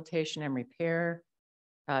rehabilitation and repair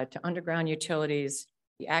to underground utilities,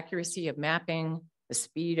 the accuracy of mapping, the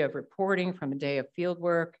speed of reporting from a day of field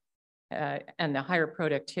work, and the higher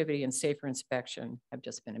productivity and safer inspection have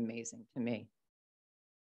just been amazing to me.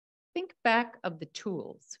 Think back of the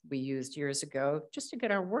tools we used years ago just to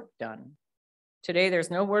get our work done. Today, there's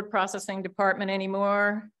no word processing department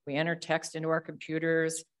anymore. We enter text into our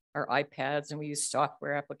computers, our iPads, and we use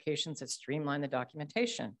software applications that streamline the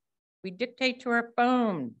documentation. We dictate to our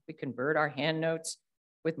phone. We convert our hand notes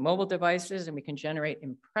with mobile devices, and we can generate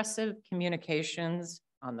impressive communications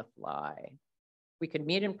on the fly. We could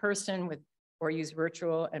meet in person with or use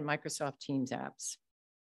virtual and Microsoft Teams apps.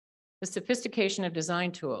 The sophistication of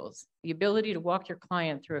design tools, the ability to walk your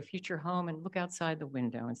client through a future home and look outside the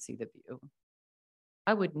window and see the view.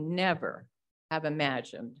 I would never have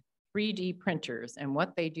imagined 3D printers and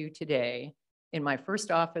what they do today in my first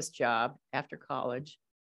office job after college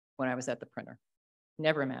when I was at the printer.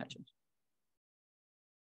 Never imagined.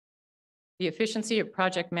 The efficiency of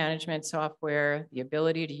project management software, the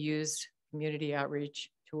ability to use community outreach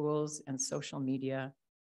tools and social media.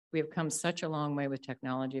 We have come such a long way with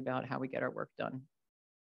technology about how we get our work done.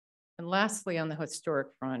 And lastly, on the historic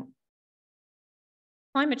front,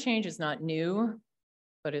 climate change is not new,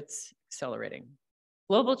 but it's accelerating.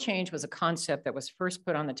 Global change was a concept that was first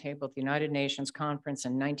put on the table at the United Nations Conference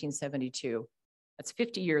in 1972. That's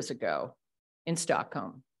 50 years ago in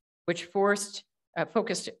Stockholm, which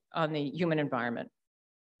focused on the human environment.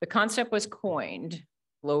 The concept was coined,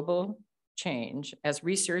 global change, as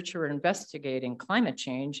researchers were investigating climate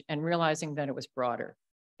change and realizing that it was broader.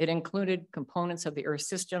 It included components of the Earth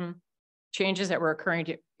system, changes that were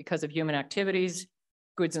occurring because of human activities,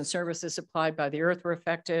 goods and services supplied by the Earth were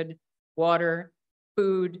affected, water,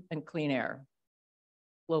 food, and clean air.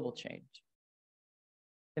 Global change.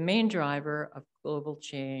 The main driver of global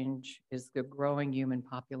change is the growing human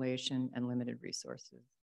population and limited resources.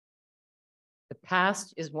 The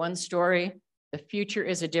past is one story, the future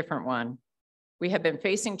is a different one. We have been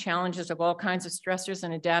facing challenges of all kinds of stressors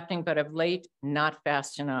and adapting, but of late, not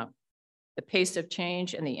fast enough. The pace of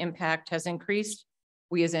change and the impact has increased.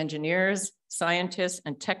 We as engineers, scientists,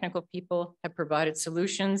 and technical people have provided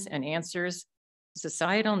solutions and answers to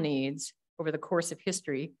societal needs over the course of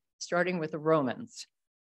history, starting with the Romans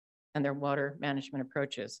and their water management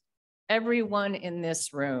approaches. Everyone in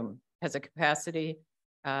this room has a capacity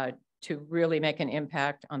to really make an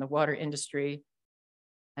impact on the water industry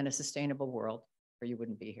and a sustainable world, or you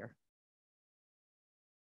wouldn't be here.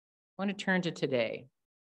 I want to turn to today.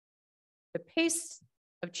 The pace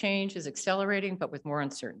of change is accelerating, but with more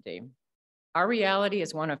uncertainty. Our reality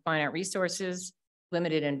is one of finite resources,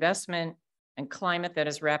 limited investment, and climate that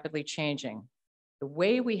is rapidly changing. The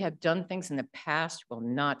way we have done things in the past will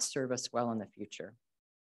not serve us well in the future.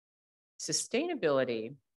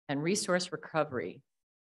 Sustainability and resource recovery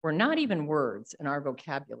were not even words in our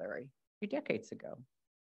vocabulary 2 decades ago.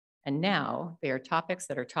 And now they are topics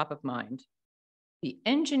that are top of mind. The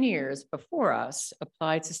engineers before us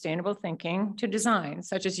applied sustainable thinking to design,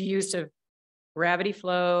 such as the use of gravity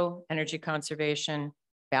flow, energy conservation,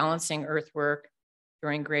 balancing earthwork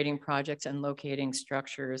during grading projects, and locating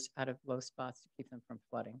structures out of low spots to keep them from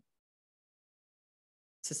flooding.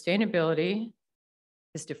 Sustainability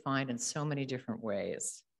is defined in so many different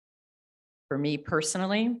ways. For me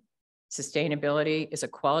personally, sustainability is a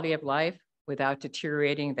quality of life without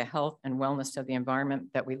deteriorating the health and wellness of the environment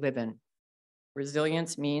that we live in.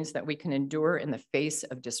 Resilience means that we can endure in the face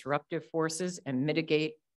of disruptive forces and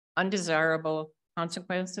mitigate undesirable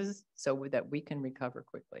consequences so that we can recover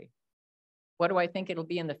quickly. What do I think it'll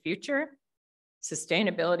be in the future?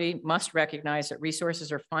 Sustainability must recognize that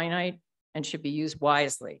resources are finite and should be used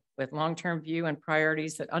wisely with long-term view and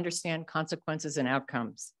priorities that understand consequences and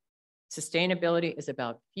outcomes. Sustainability is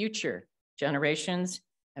about future generations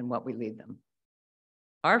and what we leave them.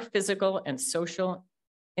 Our physical and social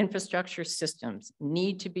infrastructure systems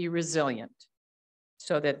need to be resilient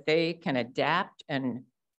so that they can adapt and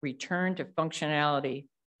return to functionality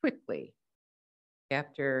quickly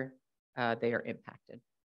after they are impacted.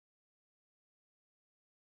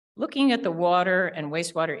 Looking at the water and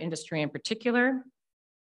wastewater industry in particular,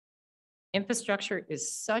 infrastructure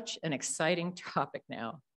is such an exciting topic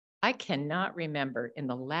now. I cannot remember in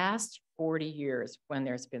the last 40 years when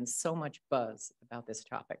there's been so much buzz about this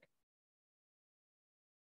topic.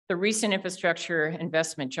 The recent Infrastructure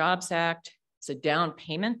Investment Jobs Act is a down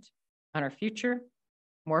payment on our future.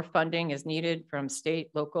 More funding is needed from state,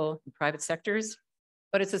 local, and private sectors,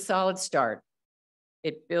 but it's a solid start.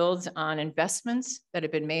 It builds on investments that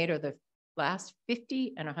have been made over the last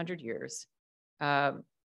 50 and 100 years and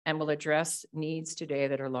will address needs today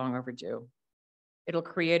that are long overdue. It'll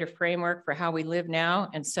create a framework for how we live now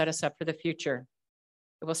and set us up for the future.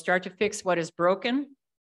 It will start to fix what is broken,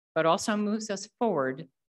 but also moves us forward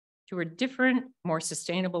to a different, more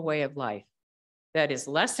sustainable way of life that is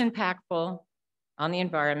less impactful on the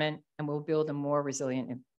environment and will build a more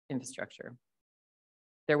resilient infrastructure.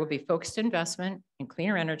 There will be focused investment in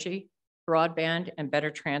cleaner energy, broadband, and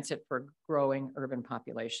better transit for growing urban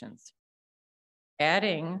populations.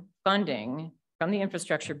 Adding funding from the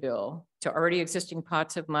infrastructure bill to already existing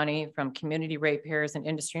pots of money from community ratepayers and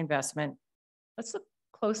industry investment, let's look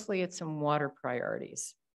closely at some water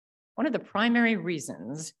priorities. One of the primary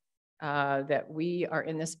reasons that we are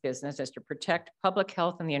in this business is to protect public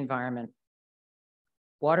health and the environment.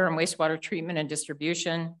 Water and wastewater treatment and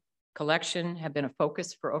distribution, collection have been a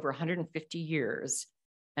focus for over 150 years,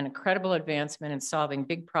 an incredible advancement in solving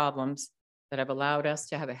big problems that have allowed us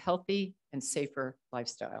to have a healthy and safer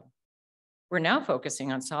lifestyle. We're now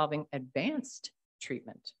focusing on solving advanced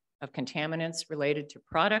treatment of contaminants related to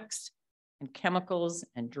products and chemicals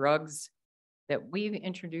and drugs that we've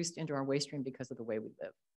introduced into our waste stream because of the way we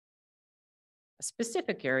live. A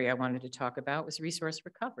specific area I wanted to talk about was resource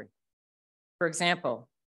recovery. For example,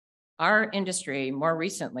 our industry more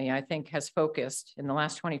recently, I think, has focused in the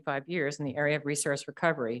last 25 years in the area of resource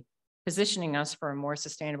recovery, positioning us for a more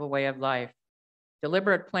sustainable way of life.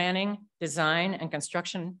 Deliberate planning, design, and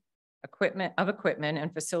construction equipment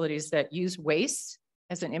and facilities that use waste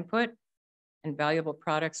as an input and valuable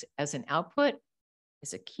products as an output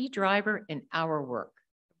is a key driver in our work,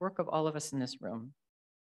 the work of all of us in this room.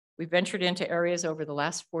 We've ventured into areas over the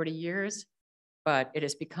last 40 years, but it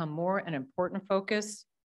has become more an important focus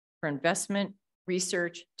for investment,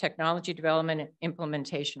 research, technology development, and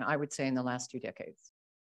implementation, I would say, in the last 2 decades.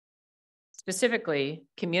 Specifically,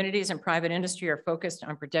 communities and private industry are focused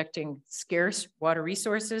on protecting scarce water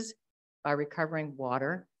resources by recovering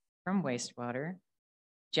water from wastewater,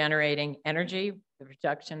 generating energy, the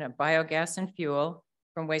production of biogas and fuel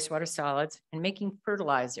from wastewater solids, and making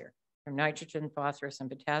fertilizer from nitrogen, phosphorus, and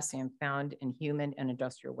potassium found in human and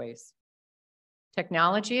industrial waste.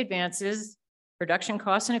 Technology advances, production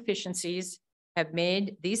costs and efficiencies have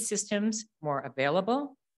made these systems more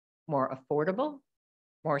available, more affordable,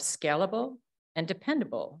 more scalable, and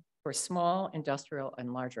dependable for small industrial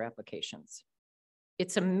and larger applications.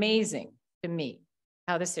 It's amazing to me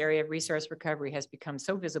how this area of resource recovery has become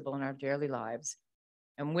so visible in our daily lives,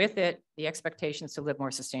 and with it, the expectations to live more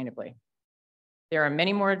sustainably. There are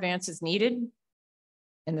many more advances needed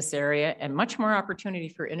in this area and much more opportunity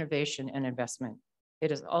for innovation and investment.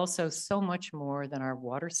 It is also so much more than our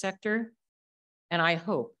water sector, and I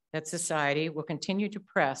hope that society will continue to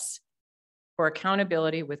press for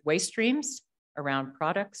accountability with waste streams around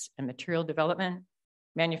products and material development,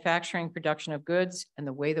 manufacturing, production of goods, and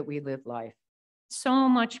the way that we live life. So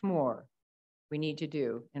much more we need to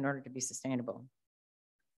do in order to be sustainable.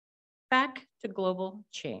 Back to global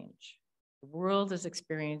change. The world has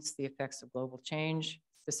experienced the effects of global change,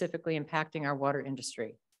 specifically impacting our water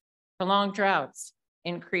industry. Prolonged droughts,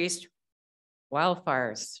 increased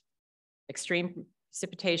wildfires, extreme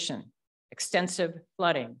precipitation, extensive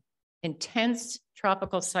flooding, intense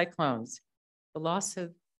tropical cyclones, the loss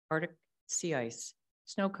of Arctic sea ice,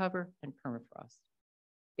 snow cover, and permafrost.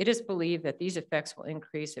 It is believed that these effects will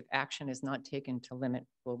increase if action is not taken to limit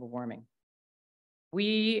global warming.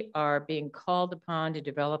 We are being called upon to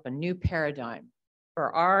develop a new paradigm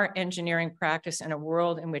for our engineering practice in a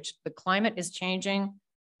world in which the climate is changing,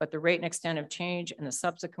 but the rate and extent of change and the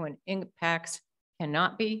subsequent impacts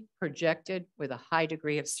cannot be projected with a high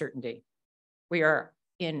degree of certainty. We are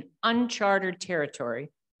in uncharted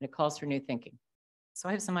territory, and it calls for new thinking. So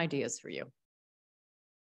I have some ideas for you.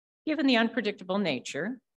 Given the unpredictable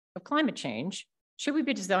nature of climate change, should we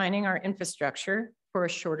be designing our infrastructure for a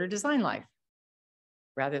shorter design life?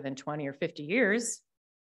 Rather than 20 or 50 years,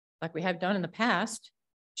 like we have done in the past,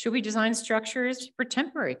 should we design structures for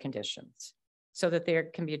temporary conditions so that they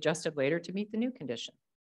can be adjusted later to meet the new condition?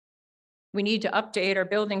 We need to update our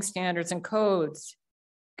building standards and codes,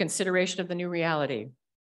 consideration of the new reality,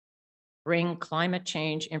 bring climate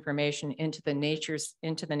change information into the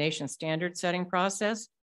nation's standard setting process,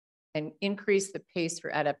 and increase the pace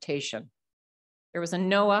for adaptation. There was a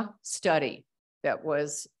NOAA study that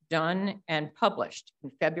was done and published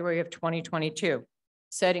in February of 2022,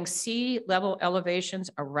 setting sea level elevations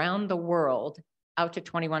around the world out to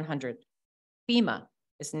 2100. FEMA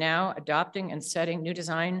is now adopting and setting new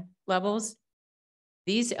design levels.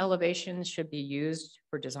 These elevations should be used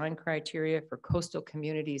for design criteria for coastal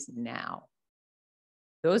communities now.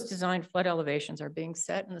 Those design flood elevations are being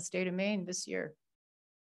set in the state of Maine this year.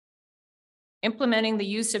 Implementing the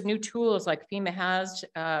use of new tools like FEMA has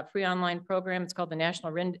a free online program. It's called the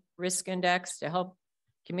National Risk Index to help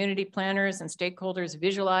community planners and stakeholders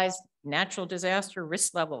visualize natural disaster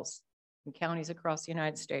risk levels in counties across the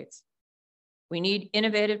United States. We need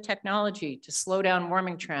innovative technology to slow down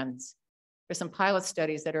warming trends. There's some pilot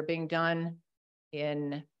studies that are being done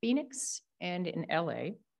in Phoenix and in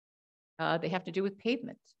LA. They have to do with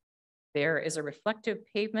pavement. There is a reflective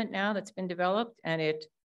pavement now that's been developed, and it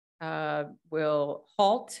will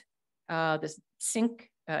halt the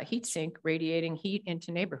heat sink radiating heat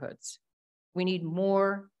into neighborhoods. We need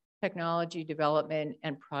more technology development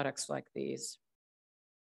and products like these.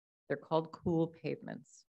 They're called cool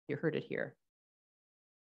pavements. You heard it here.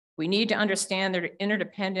 We need to understand the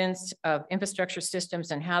interdependence of infrastructure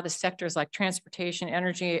systems and how the sectors like transportation,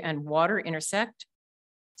 energy, and water intersect.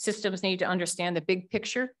 Systems need to understand the big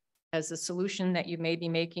picture, as the solution that you may be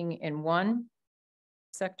making in one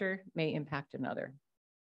sector may impact another.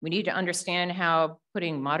 We need to understand how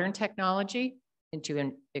putting modern technology into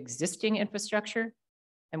an existing infrastructure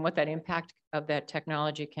and what that impact of that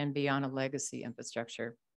technology can be on a legacy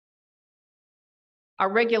infrastructure.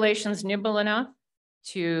 Are regulations nimble enough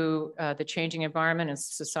to the changing environment and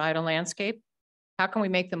societal landscape? How can we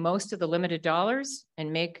make the most of the limited dollars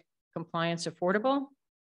and make compliance affordable?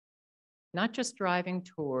 Not just driving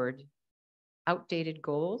toward outdated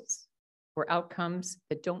goals or outcomes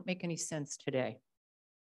that don't make any sense today.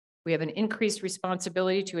 We have an increased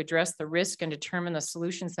responsibility to address the risk and determine the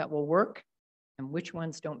solutions that will work and which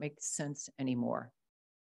ones don't make sense anymore.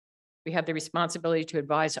 We have the responsibility to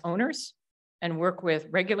advise owners and work with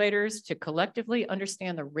regulators to collectively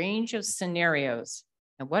understand the range of scenarios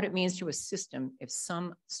and what it means to a system if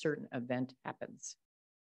some certain event happens.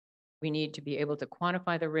 We need to be able to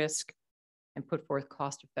quantify the risk and put forth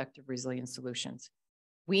cost-effective resilient solutions.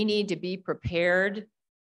 We need to be prepared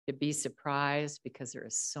to be surprised because there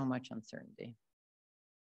is so much uncertainty.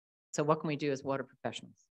 So what can we do as water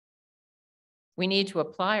professionals? We need to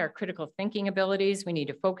apply our critical thinking abilities. We need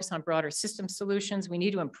to focus on broader system solutions. We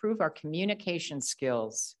need to improve our communication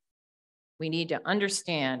skills. We need to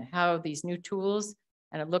understand how these new tools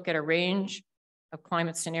and look at a range of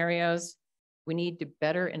climate scenarios We need to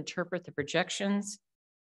better interpret the projections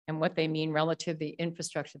and what they mean relative to the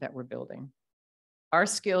infrastructure that we're building. Our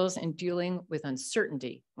skills in dealing with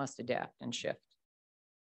uncertainty must adapt and shift.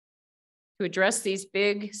 To address these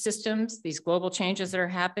big systems, these global changes that are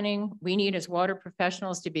happening, we need as water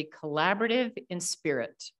professionals to be collaborative in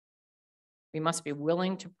spirit. We must be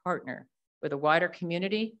willing to partner with a wider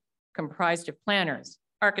community comprised of planners,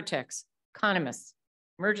 architects, economists,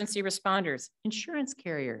 emergency responders, insurance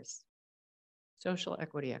carriers, social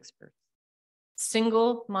equity experts.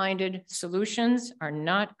 Single-minded solutions are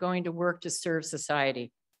not going to work to serve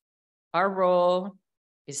society. Our role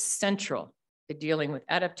is central to dealing with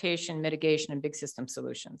adaptation, mitigation, and big system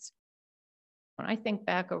solutions. When I think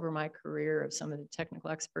back over my career of some of the technical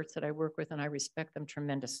experts that I work with, and I respect them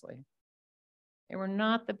tremendously, they were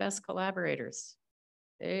not the best collaborators.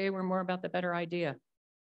 They were more about the better idea.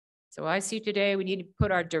 So I see today we need to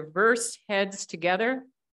put our diverse heads together.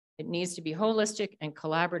 It needs to be holistic and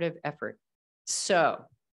collaborative effort. So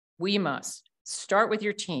we must start with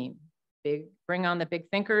your team. Bring on the big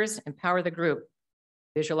thinkers, empower the group.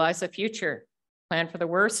 Visualize the future, plan for the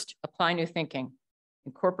worst, apply new thinking.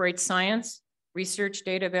 Incorporate science, research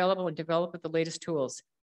data available, and develop with the latest tools.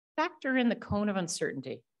 Factor in the cone of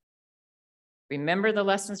uncertainty. Remember the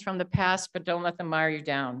lessons from the past, but don't let them mire you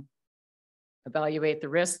down. Evaluate the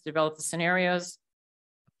risks, develop the scenarios,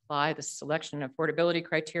 apply the selection and affordability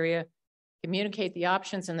criteria, communicate the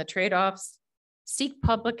options and the trade-offs, seek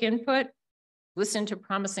public input, listen to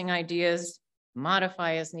promising ideas,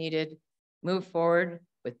 modify as needed, move forward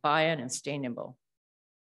with buy-in and stay nimble.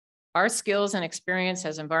 Our skills and experience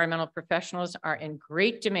as environmental professionals are in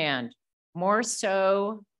great demand, more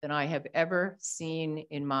so than I have ever seen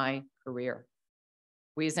in my career.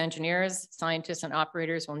 We as engineers, scientists, and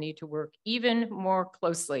operators will need to work even more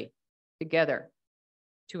closely together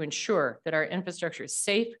to ensure that our infrastructure is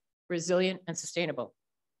safe, resilient, and sustainable.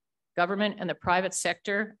 Government and the private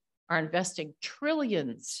sector are investing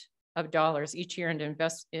trillions of dollars each year into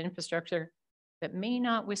infrastructure that may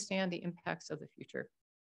not withstand the impacts of the future.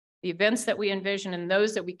 The events that we envision and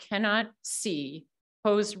those that we cannot see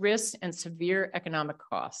pose risks and severe economic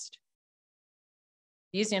cost.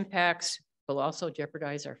 These impacts will also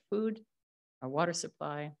jeopardize our food, our water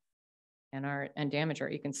supply, and damage our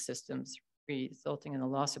ecosystems, resulting in the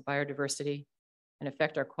loss of biodiversity and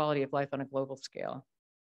affect our quality of life on a global scale.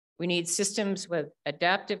 We need systems with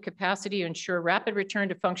adaptive capacity to ensure rapid return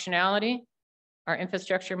to functionality. Our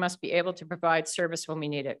infrastructure must be able to provide service when we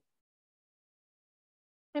need it.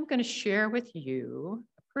 I'm going to share with you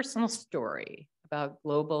a personal story about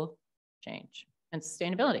global change and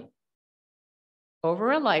sustainability.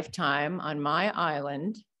 Over a lifetime on my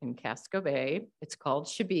island in Casco Bay, it's called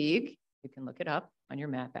Chebeague. You can look it up on your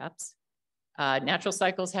map apps. Natural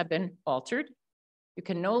cycles have been altered. You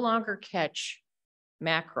can no longer catch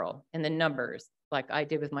mackerel in the numbers like I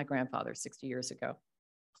did with my grandfather 60 years ago.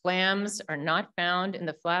 Clams are not found in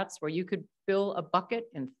the flats where you could fill a bucket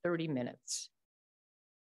in 30 minutes.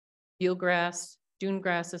 Eelgrass, dune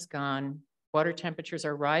grass is gone. Water temperatures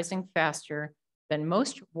are rising faster than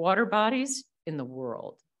most water bodies in the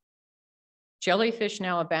world. Jellyfish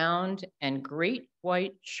now abound, and great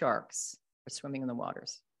white sharks are swimming in the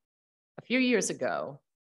waters. A few years ago,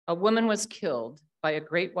 a woman was killed by a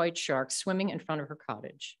great white shark swimming in front of her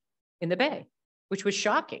cottage in the bay, which was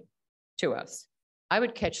shocking to us. I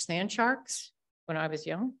would catch sand sharks when I was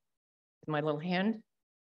young with my little hand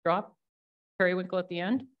drop, periwinkle at the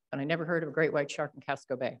end, but I never heard of a great white shark in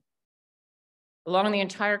Casco Bay. Along the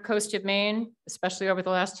entire coast of Maine, especially over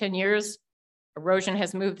the last 10 years, erosion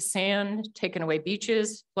has moved sand, taken away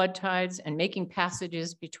beaches, flood tides, and making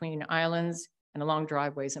passages between islands and along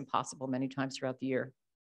driveways impossible many times throughout the year.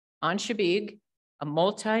 On Chebeague, a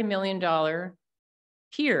multi-million-dollar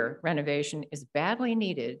pier renovation is badly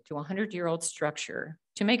needed to a 100-year-old structure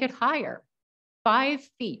to make it higher, 5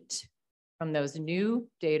 feet from those new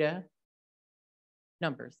data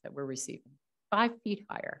numbers that we're receiving, 5 feet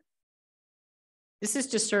higher. This is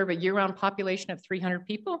to serve a year-round population of 300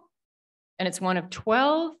 people, and it's one of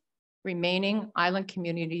 12 remaining island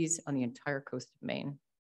communities on the entire coast of Maine.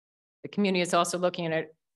 The community is also looking at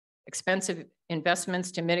expensive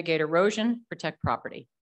investments to mitigate erosion, protect property.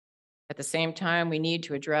 At the same time, we need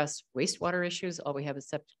to address wastewater issues. All we have is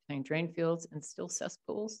septic tank drain fields and still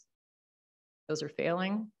cesspools. Those are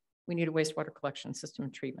failing. We need a wastewater collection system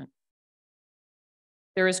and treatment.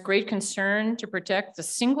 There is great concern to protect the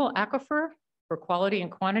single aquifer for quality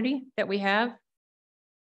and quantity that we have.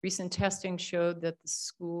 Recent testing showed that the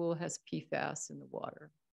school has PFAS in the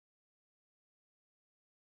water.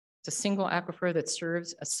 It's a single aquifer that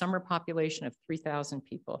serves a summer population of 3,000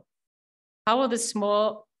 people. How will this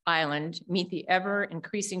small island meet the ever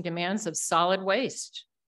increasing demands of solid waste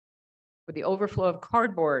with the overflow of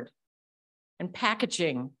cardboard and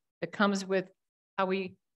packaging that comes with how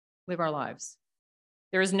we live our lives.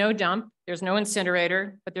 There is no dump, there's no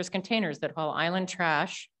incinerator, but there's containers that haul island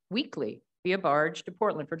trash weekly via barge to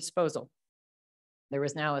Portland for disposal. There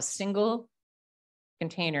is now a single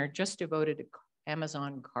container just devoted to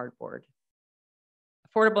Amazon cardboard.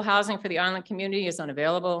 Affordable housing for the island community is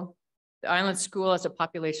unavailable. The island school has a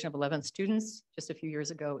population of 11 students. Just a few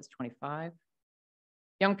years ago, it was 25.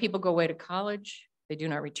 Young people go away to college. They do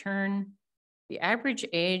not return. The average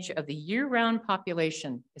age of the year-round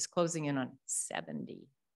population is closing in on 70.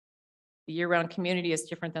 The year-round community is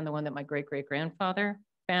different than the one that my great-great-grandfather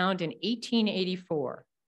found in 1884,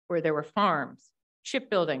 where there were farms,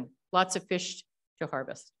 shipbuilding, lots of fish to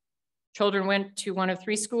harvest. Children went to one of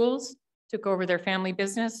 3 schools, took over their family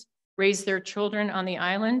business, raised their children on the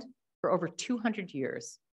island for over 200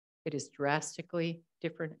 years. It is drastically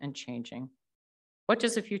different and changing. What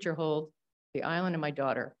does the future hold? The island and my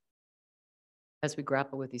daughter as we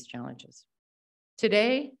grapple with these challenges.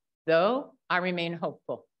 Today, though, I remain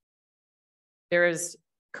hopeful. There is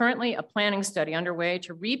currently a planning study underway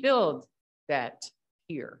to rebuild that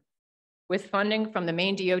pier with funding from the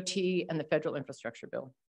Maine DOT and the federal infrastructure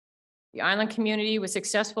bill. The island community was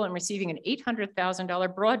successful in receiving an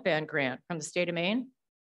 $800,000 broadband grant from the state of Maine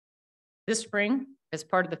this spring as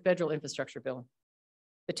part of the federal infrastructure bill.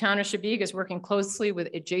 The town of Chesapeake is working closely with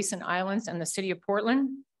adjacent islands and the city of Portland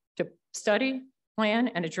to study, plan,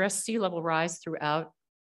 and address sea level rise throughout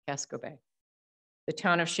Casco Bay. The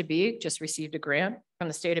town of Chesapeake just received a grant from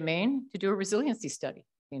the state of Maine to do a resiliency study,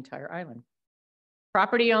 the entire island.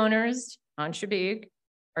 Property owners on Chesapeake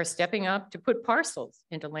are stepping up to put parcels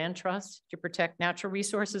into land trusts to protect natural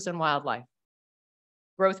resources and wildlife.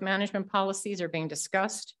 Growth management policies are being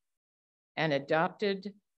discussed and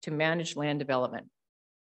adopted to manage land development.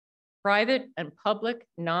 Private and public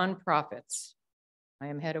nonprofits, I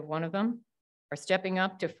am head of one of them, are stepping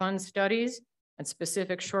up to fund studies and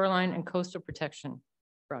specific shoreline and coastal protection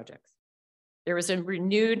projects. There is a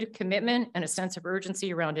renewed commitment and a sense of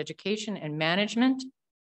urgency around education and management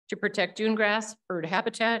to protect dune grass, bird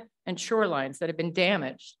habitat, and shorelines that have been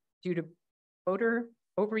damaged due to boater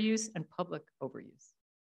overuse and public overuse.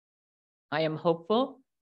 I am hopeful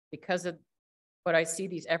because of what I see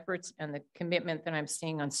these efforts and the commitment that I'm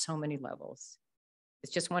seeing on so many levels.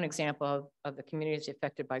 It's just one example of the communities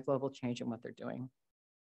affected by global change and what they're doing.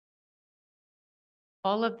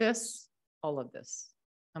 All of this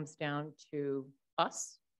comes down to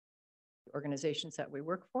us, the organizations that we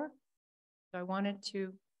work for. So I wanted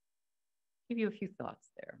to give you a few thoughts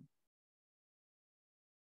there.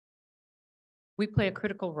 We play a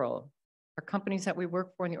critical role. Our companies that we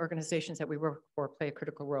work for and the organizations that we work for play a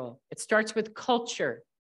critical role. It starts with culture.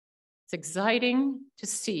 It's exciting to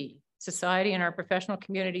see society and our professional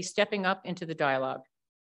community stepping up into the dialogue,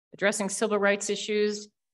 addressing civil rights issues,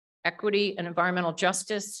 equity and environmental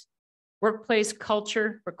justice. Workplace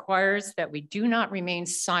culture requires that we do not remain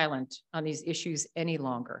silent on these issues any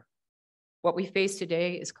longer. What we face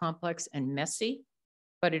today is complex and messy,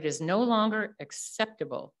 but it is no longer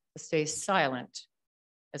acceptable to stay silent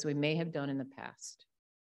as we may have done in the past.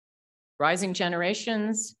 Rising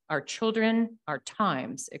generations, our children, our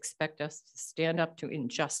times expect us to stand up to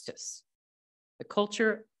injustice. The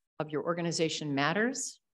culture of your organization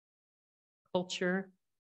matters. Culture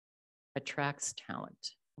attracts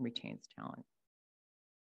talent and retains talent.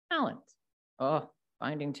 Talent, oh,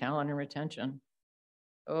 finding talent and retention.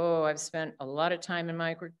 Oh, I've spent a lot of time in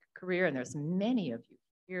my career, and there's many of you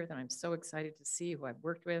here that I'm so excited to see who I've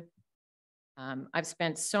worked with. I've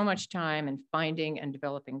spent so much time in finding and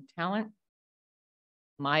developing talent.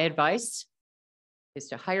 My advice is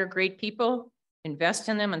to hire great people, invest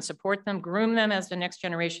in them and support them, groom them as the next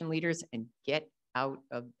generation leaders, and get out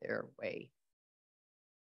of their way.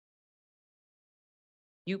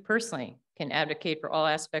 You personally can advocate for all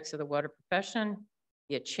aspects of the water profession,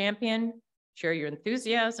 be a champion, share your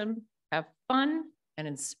enthusiasm, have fun, and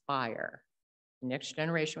inspire the next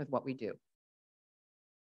generation with what we do.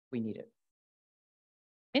 We need it.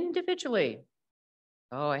 Individually,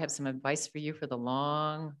 oh, I have some advice for you for the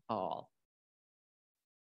long haul.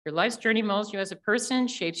 Your life's journey molds you as a person,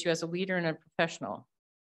 shapes you as a leader and a professional.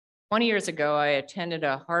 20 years ago, I attended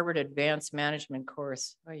a Harvard Advanced Management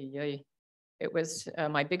course. It was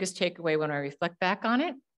my biggest takeaway when I reflect back on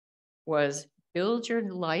it was build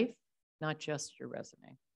your life, not just your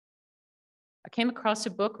resume. I came across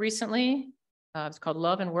a book recently. It's called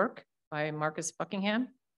Love and Work by Marcus Buckingham.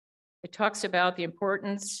 It talks about the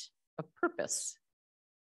importance of purpose,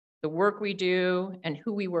 the work we do and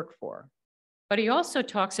who we work for. But he also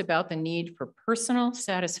talks about the need for personal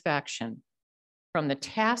satisfaction from the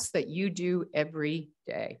tasks that you do every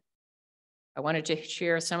day. I wanted to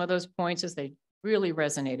share some of those points as they really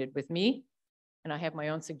resonated with me, and I have my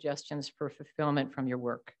own suggestions for fulfillment from your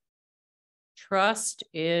work. Trust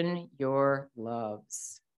in your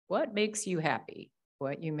loves. What makes you happy?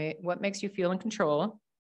 What makes you feel in control?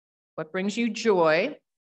 What brings you joy?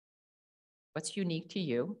 What's unique to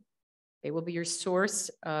you? They will be your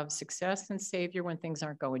source of success and savior when things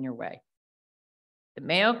aren't going your way. The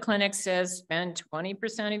Mayo Clinic says spend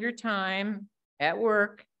 20% of your time at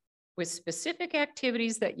work with specific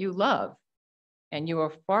activities that you love, and you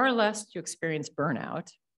are far less to experience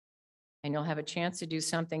burnout, and you'll have a chance to do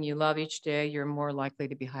something you love each day. You're more likely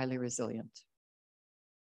to be highly resilient.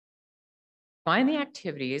 Find the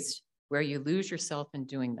activities where you lose yourself in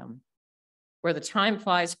doing them, where the time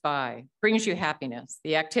flies by, brings you happiness,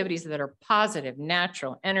 the activities that are positive,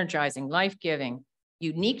 natural, energizing, life-giving,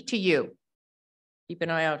 unique to you. Keep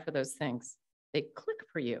an eye out for those things. They click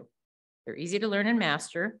for you. They're easy to learn and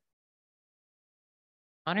master.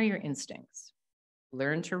 Honor your instincts.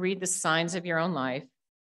 Learn to read the signs of your own life.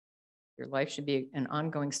 Your life should be an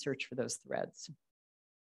ongoing search for those threads.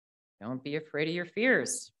 Don't be afraid of your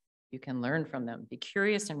fears. You can learn from them. Be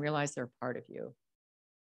curious and realize they're a part of you.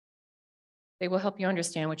 They will help you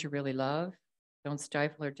understand what you really love. Don't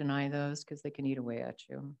stifle or deny those because they can eat away at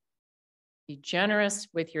you. Be generous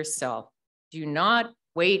with yourself. Do not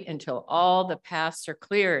wait until all the paths are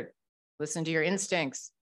cleared. Listen to your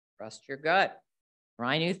instincts. Trust your gut.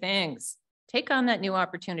 Try new things. Take on that new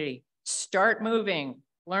opportunity. Start moving.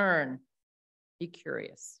 Learn. Be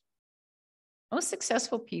curious. Most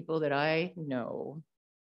successful people that I know,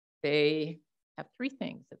 they have three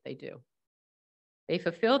things that they do. They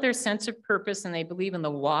fulfill their sense of purpose and they believe in the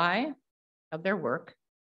why of their work.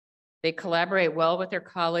 They collaborate well with their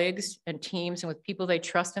colleagues and teams and with people they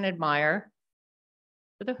trust and admire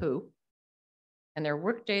for the who. And their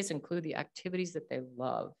work days include the activities that they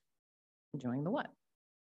love, enjoying the what.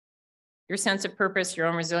 Your sense of purpose, your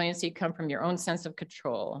own resiliency come from your own sense of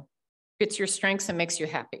control. Fits your strengths and makes you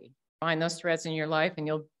happy. Find those threads in your life and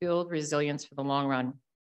you'll build resilience for the long run.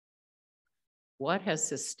 What has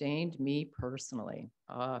sustained me personally?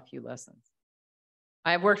 A few lessons.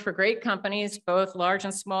 I've worked for great companies, both large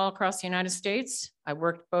and small across the United States. I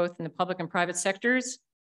worked both in the public and private sectors.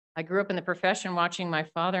 I grew up in the profession watching my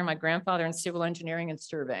father and my grandfather in civil engineering and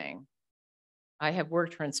surveying. I have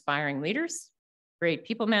worked for inspiring leaders, great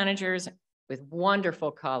people managers, with wonderful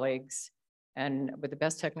colleagues, and with the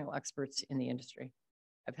best technical experts in the industry.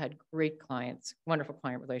 I've had great clients, wonderful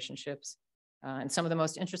client relationships, and some of the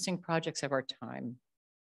most interesting projects of our time.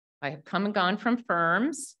 I have come and gone from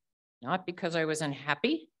firms, not because I was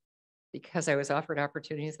unhappy, because I was offered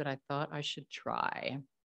opportunities that I thought I should try.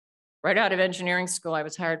 Right out of engineering school, I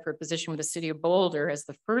was hired for a position with the city of Boulder as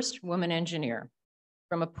the first woman engineer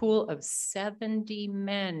from a pool of 70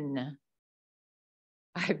 men.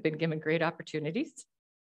 I've been given great opportunities,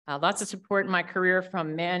 lots of support in my career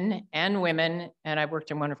from men and women, and I've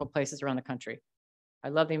worked in wonderful places around the country. I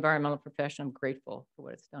love the environmental profession. I'm grateful for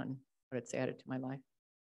what it's done, what it's added to my life.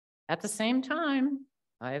 At the same time,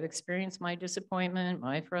 I have experienced my disappointment,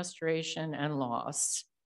 my frustration, and loss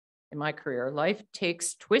in my career. Life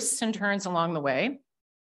takes twists and turns along the way.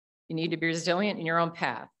 You need to be resilient in your own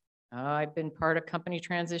path. I've been part of company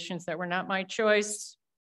transitions that were not my choice,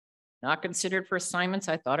 not considered for assignments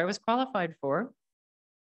I thought I was qualified for.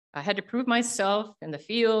 I had to prove myself in the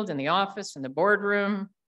field, in the office, in the boardroom.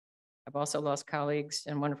 I've also lost colleagues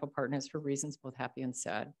and wonderful partners for reasons both happy and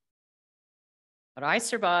sad. But I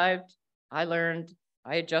survived, I learned,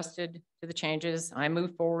 I adjusted to the changes. I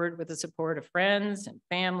moved forward with the support of friends and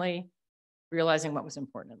family, realizing what was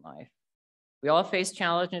important in life. We all face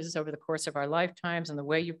challenges over the course of our lifetimes, and the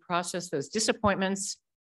way you process those disappointments,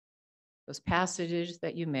 those passages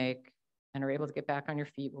that you make and are able to get back on your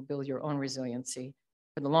feet will build your own resiliency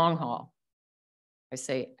for the long haul. I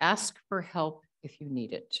say, ask for help if you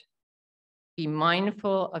need it. Be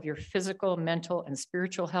mindful of your physical, mental, and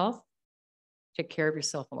spiritual health. Take care of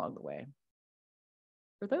yourself along the way.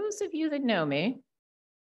 For those of you that know me,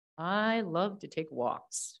 I love to take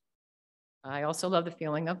walks. I also love the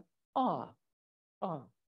feeling of awe.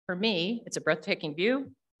 For me, it's a breathtaking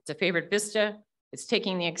view. It's a favorite vista. It's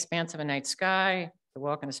taking the expanse of a night sky to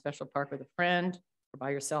walk in a special park with a friend or by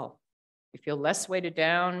yourself. You feel less weighted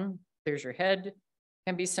down, clears your head,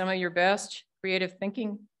 can be some of your best creative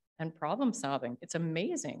thinking and problem solving. It's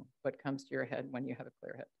amazing what comes to your head when you have a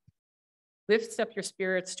clear head. Lifts up your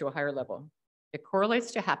spirits to a higher level. It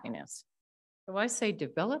correlates to happiness. So I say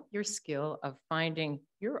develop your skill of finding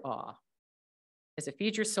your awe As it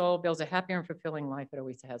feeds your soul, builds a happier and fulfilling life, it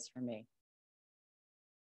always has for me.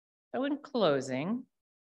 So in closing,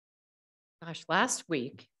 gosh, last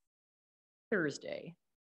week, Thursday,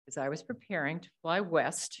 as I was preparing to fly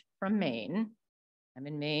west from Maine, I'm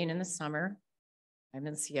in Maine in the summer, I'm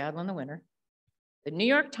in Seattle in the winter, the New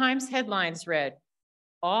York Times headlines read,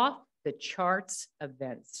 "Off the charts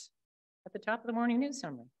events," at the top of the morning news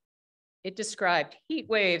summary. It described heat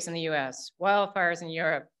waves in the US, wildfires in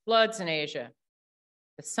Europe, floods in Asia.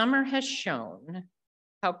 The summer has shown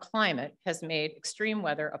how climate has made extreme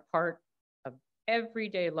weather a part of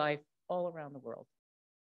everyday life all around the world.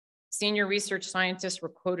 Senior research scientists were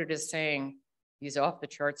quoted as saying, these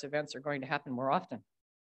off-the-charts events are going to happen more often.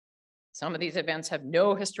 Some of these events have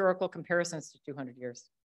no historical comparisons to 200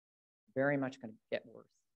 years. Very much going to get worse.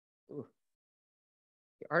 Ooh.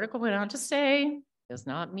 The article went on to say, does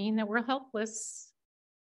not mean that we're helpless.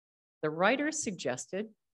 The writers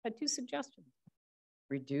had two suggestions.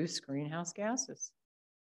 Reduce greenhouse gases.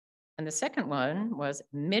 And the second one was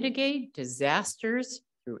mitigate disasters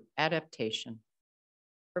through adaptation.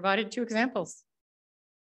 Provided two examples.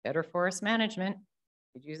 Better forest management,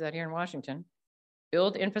 we'd use that here in Washington.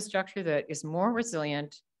 Build infrastructure that is more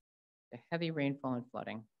resilient to heavy rainfall and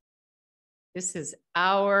flooding. This is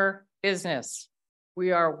our business.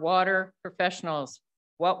 We are water professionals.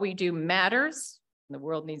 What we do matters, and the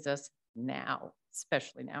world needs us now,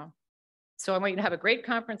 especially now. So I want you to have a great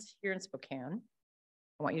conference here in Spokane.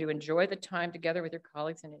 I want you to enjoy the time together with your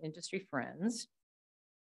colleagues and industry friends.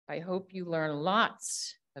 I hope you learn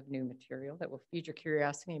lots of new material that will feed your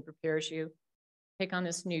curiosity and prepares you to take on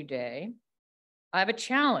this new day. I have a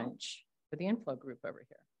challenge for the Inflow group over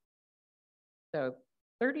here. So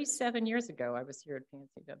 37 years ago, I was here at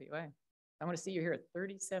PNCWA. I want to see you here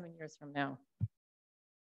 37 years from now.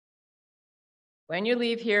 When you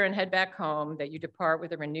leave here and head back home, that you depart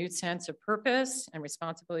with a renewed sense of purpose and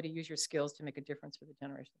responsibility to use your skills to make a difference for the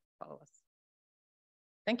generations that follow us.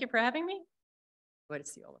 Thank you for having me. Glad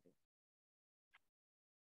to see all of you.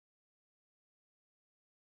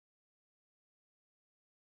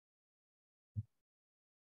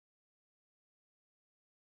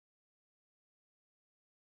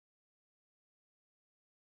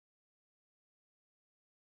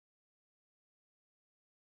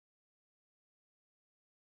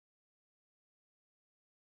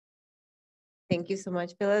 Thank you so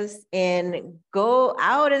much, Phyllis. And go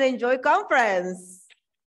out and enjoy conference.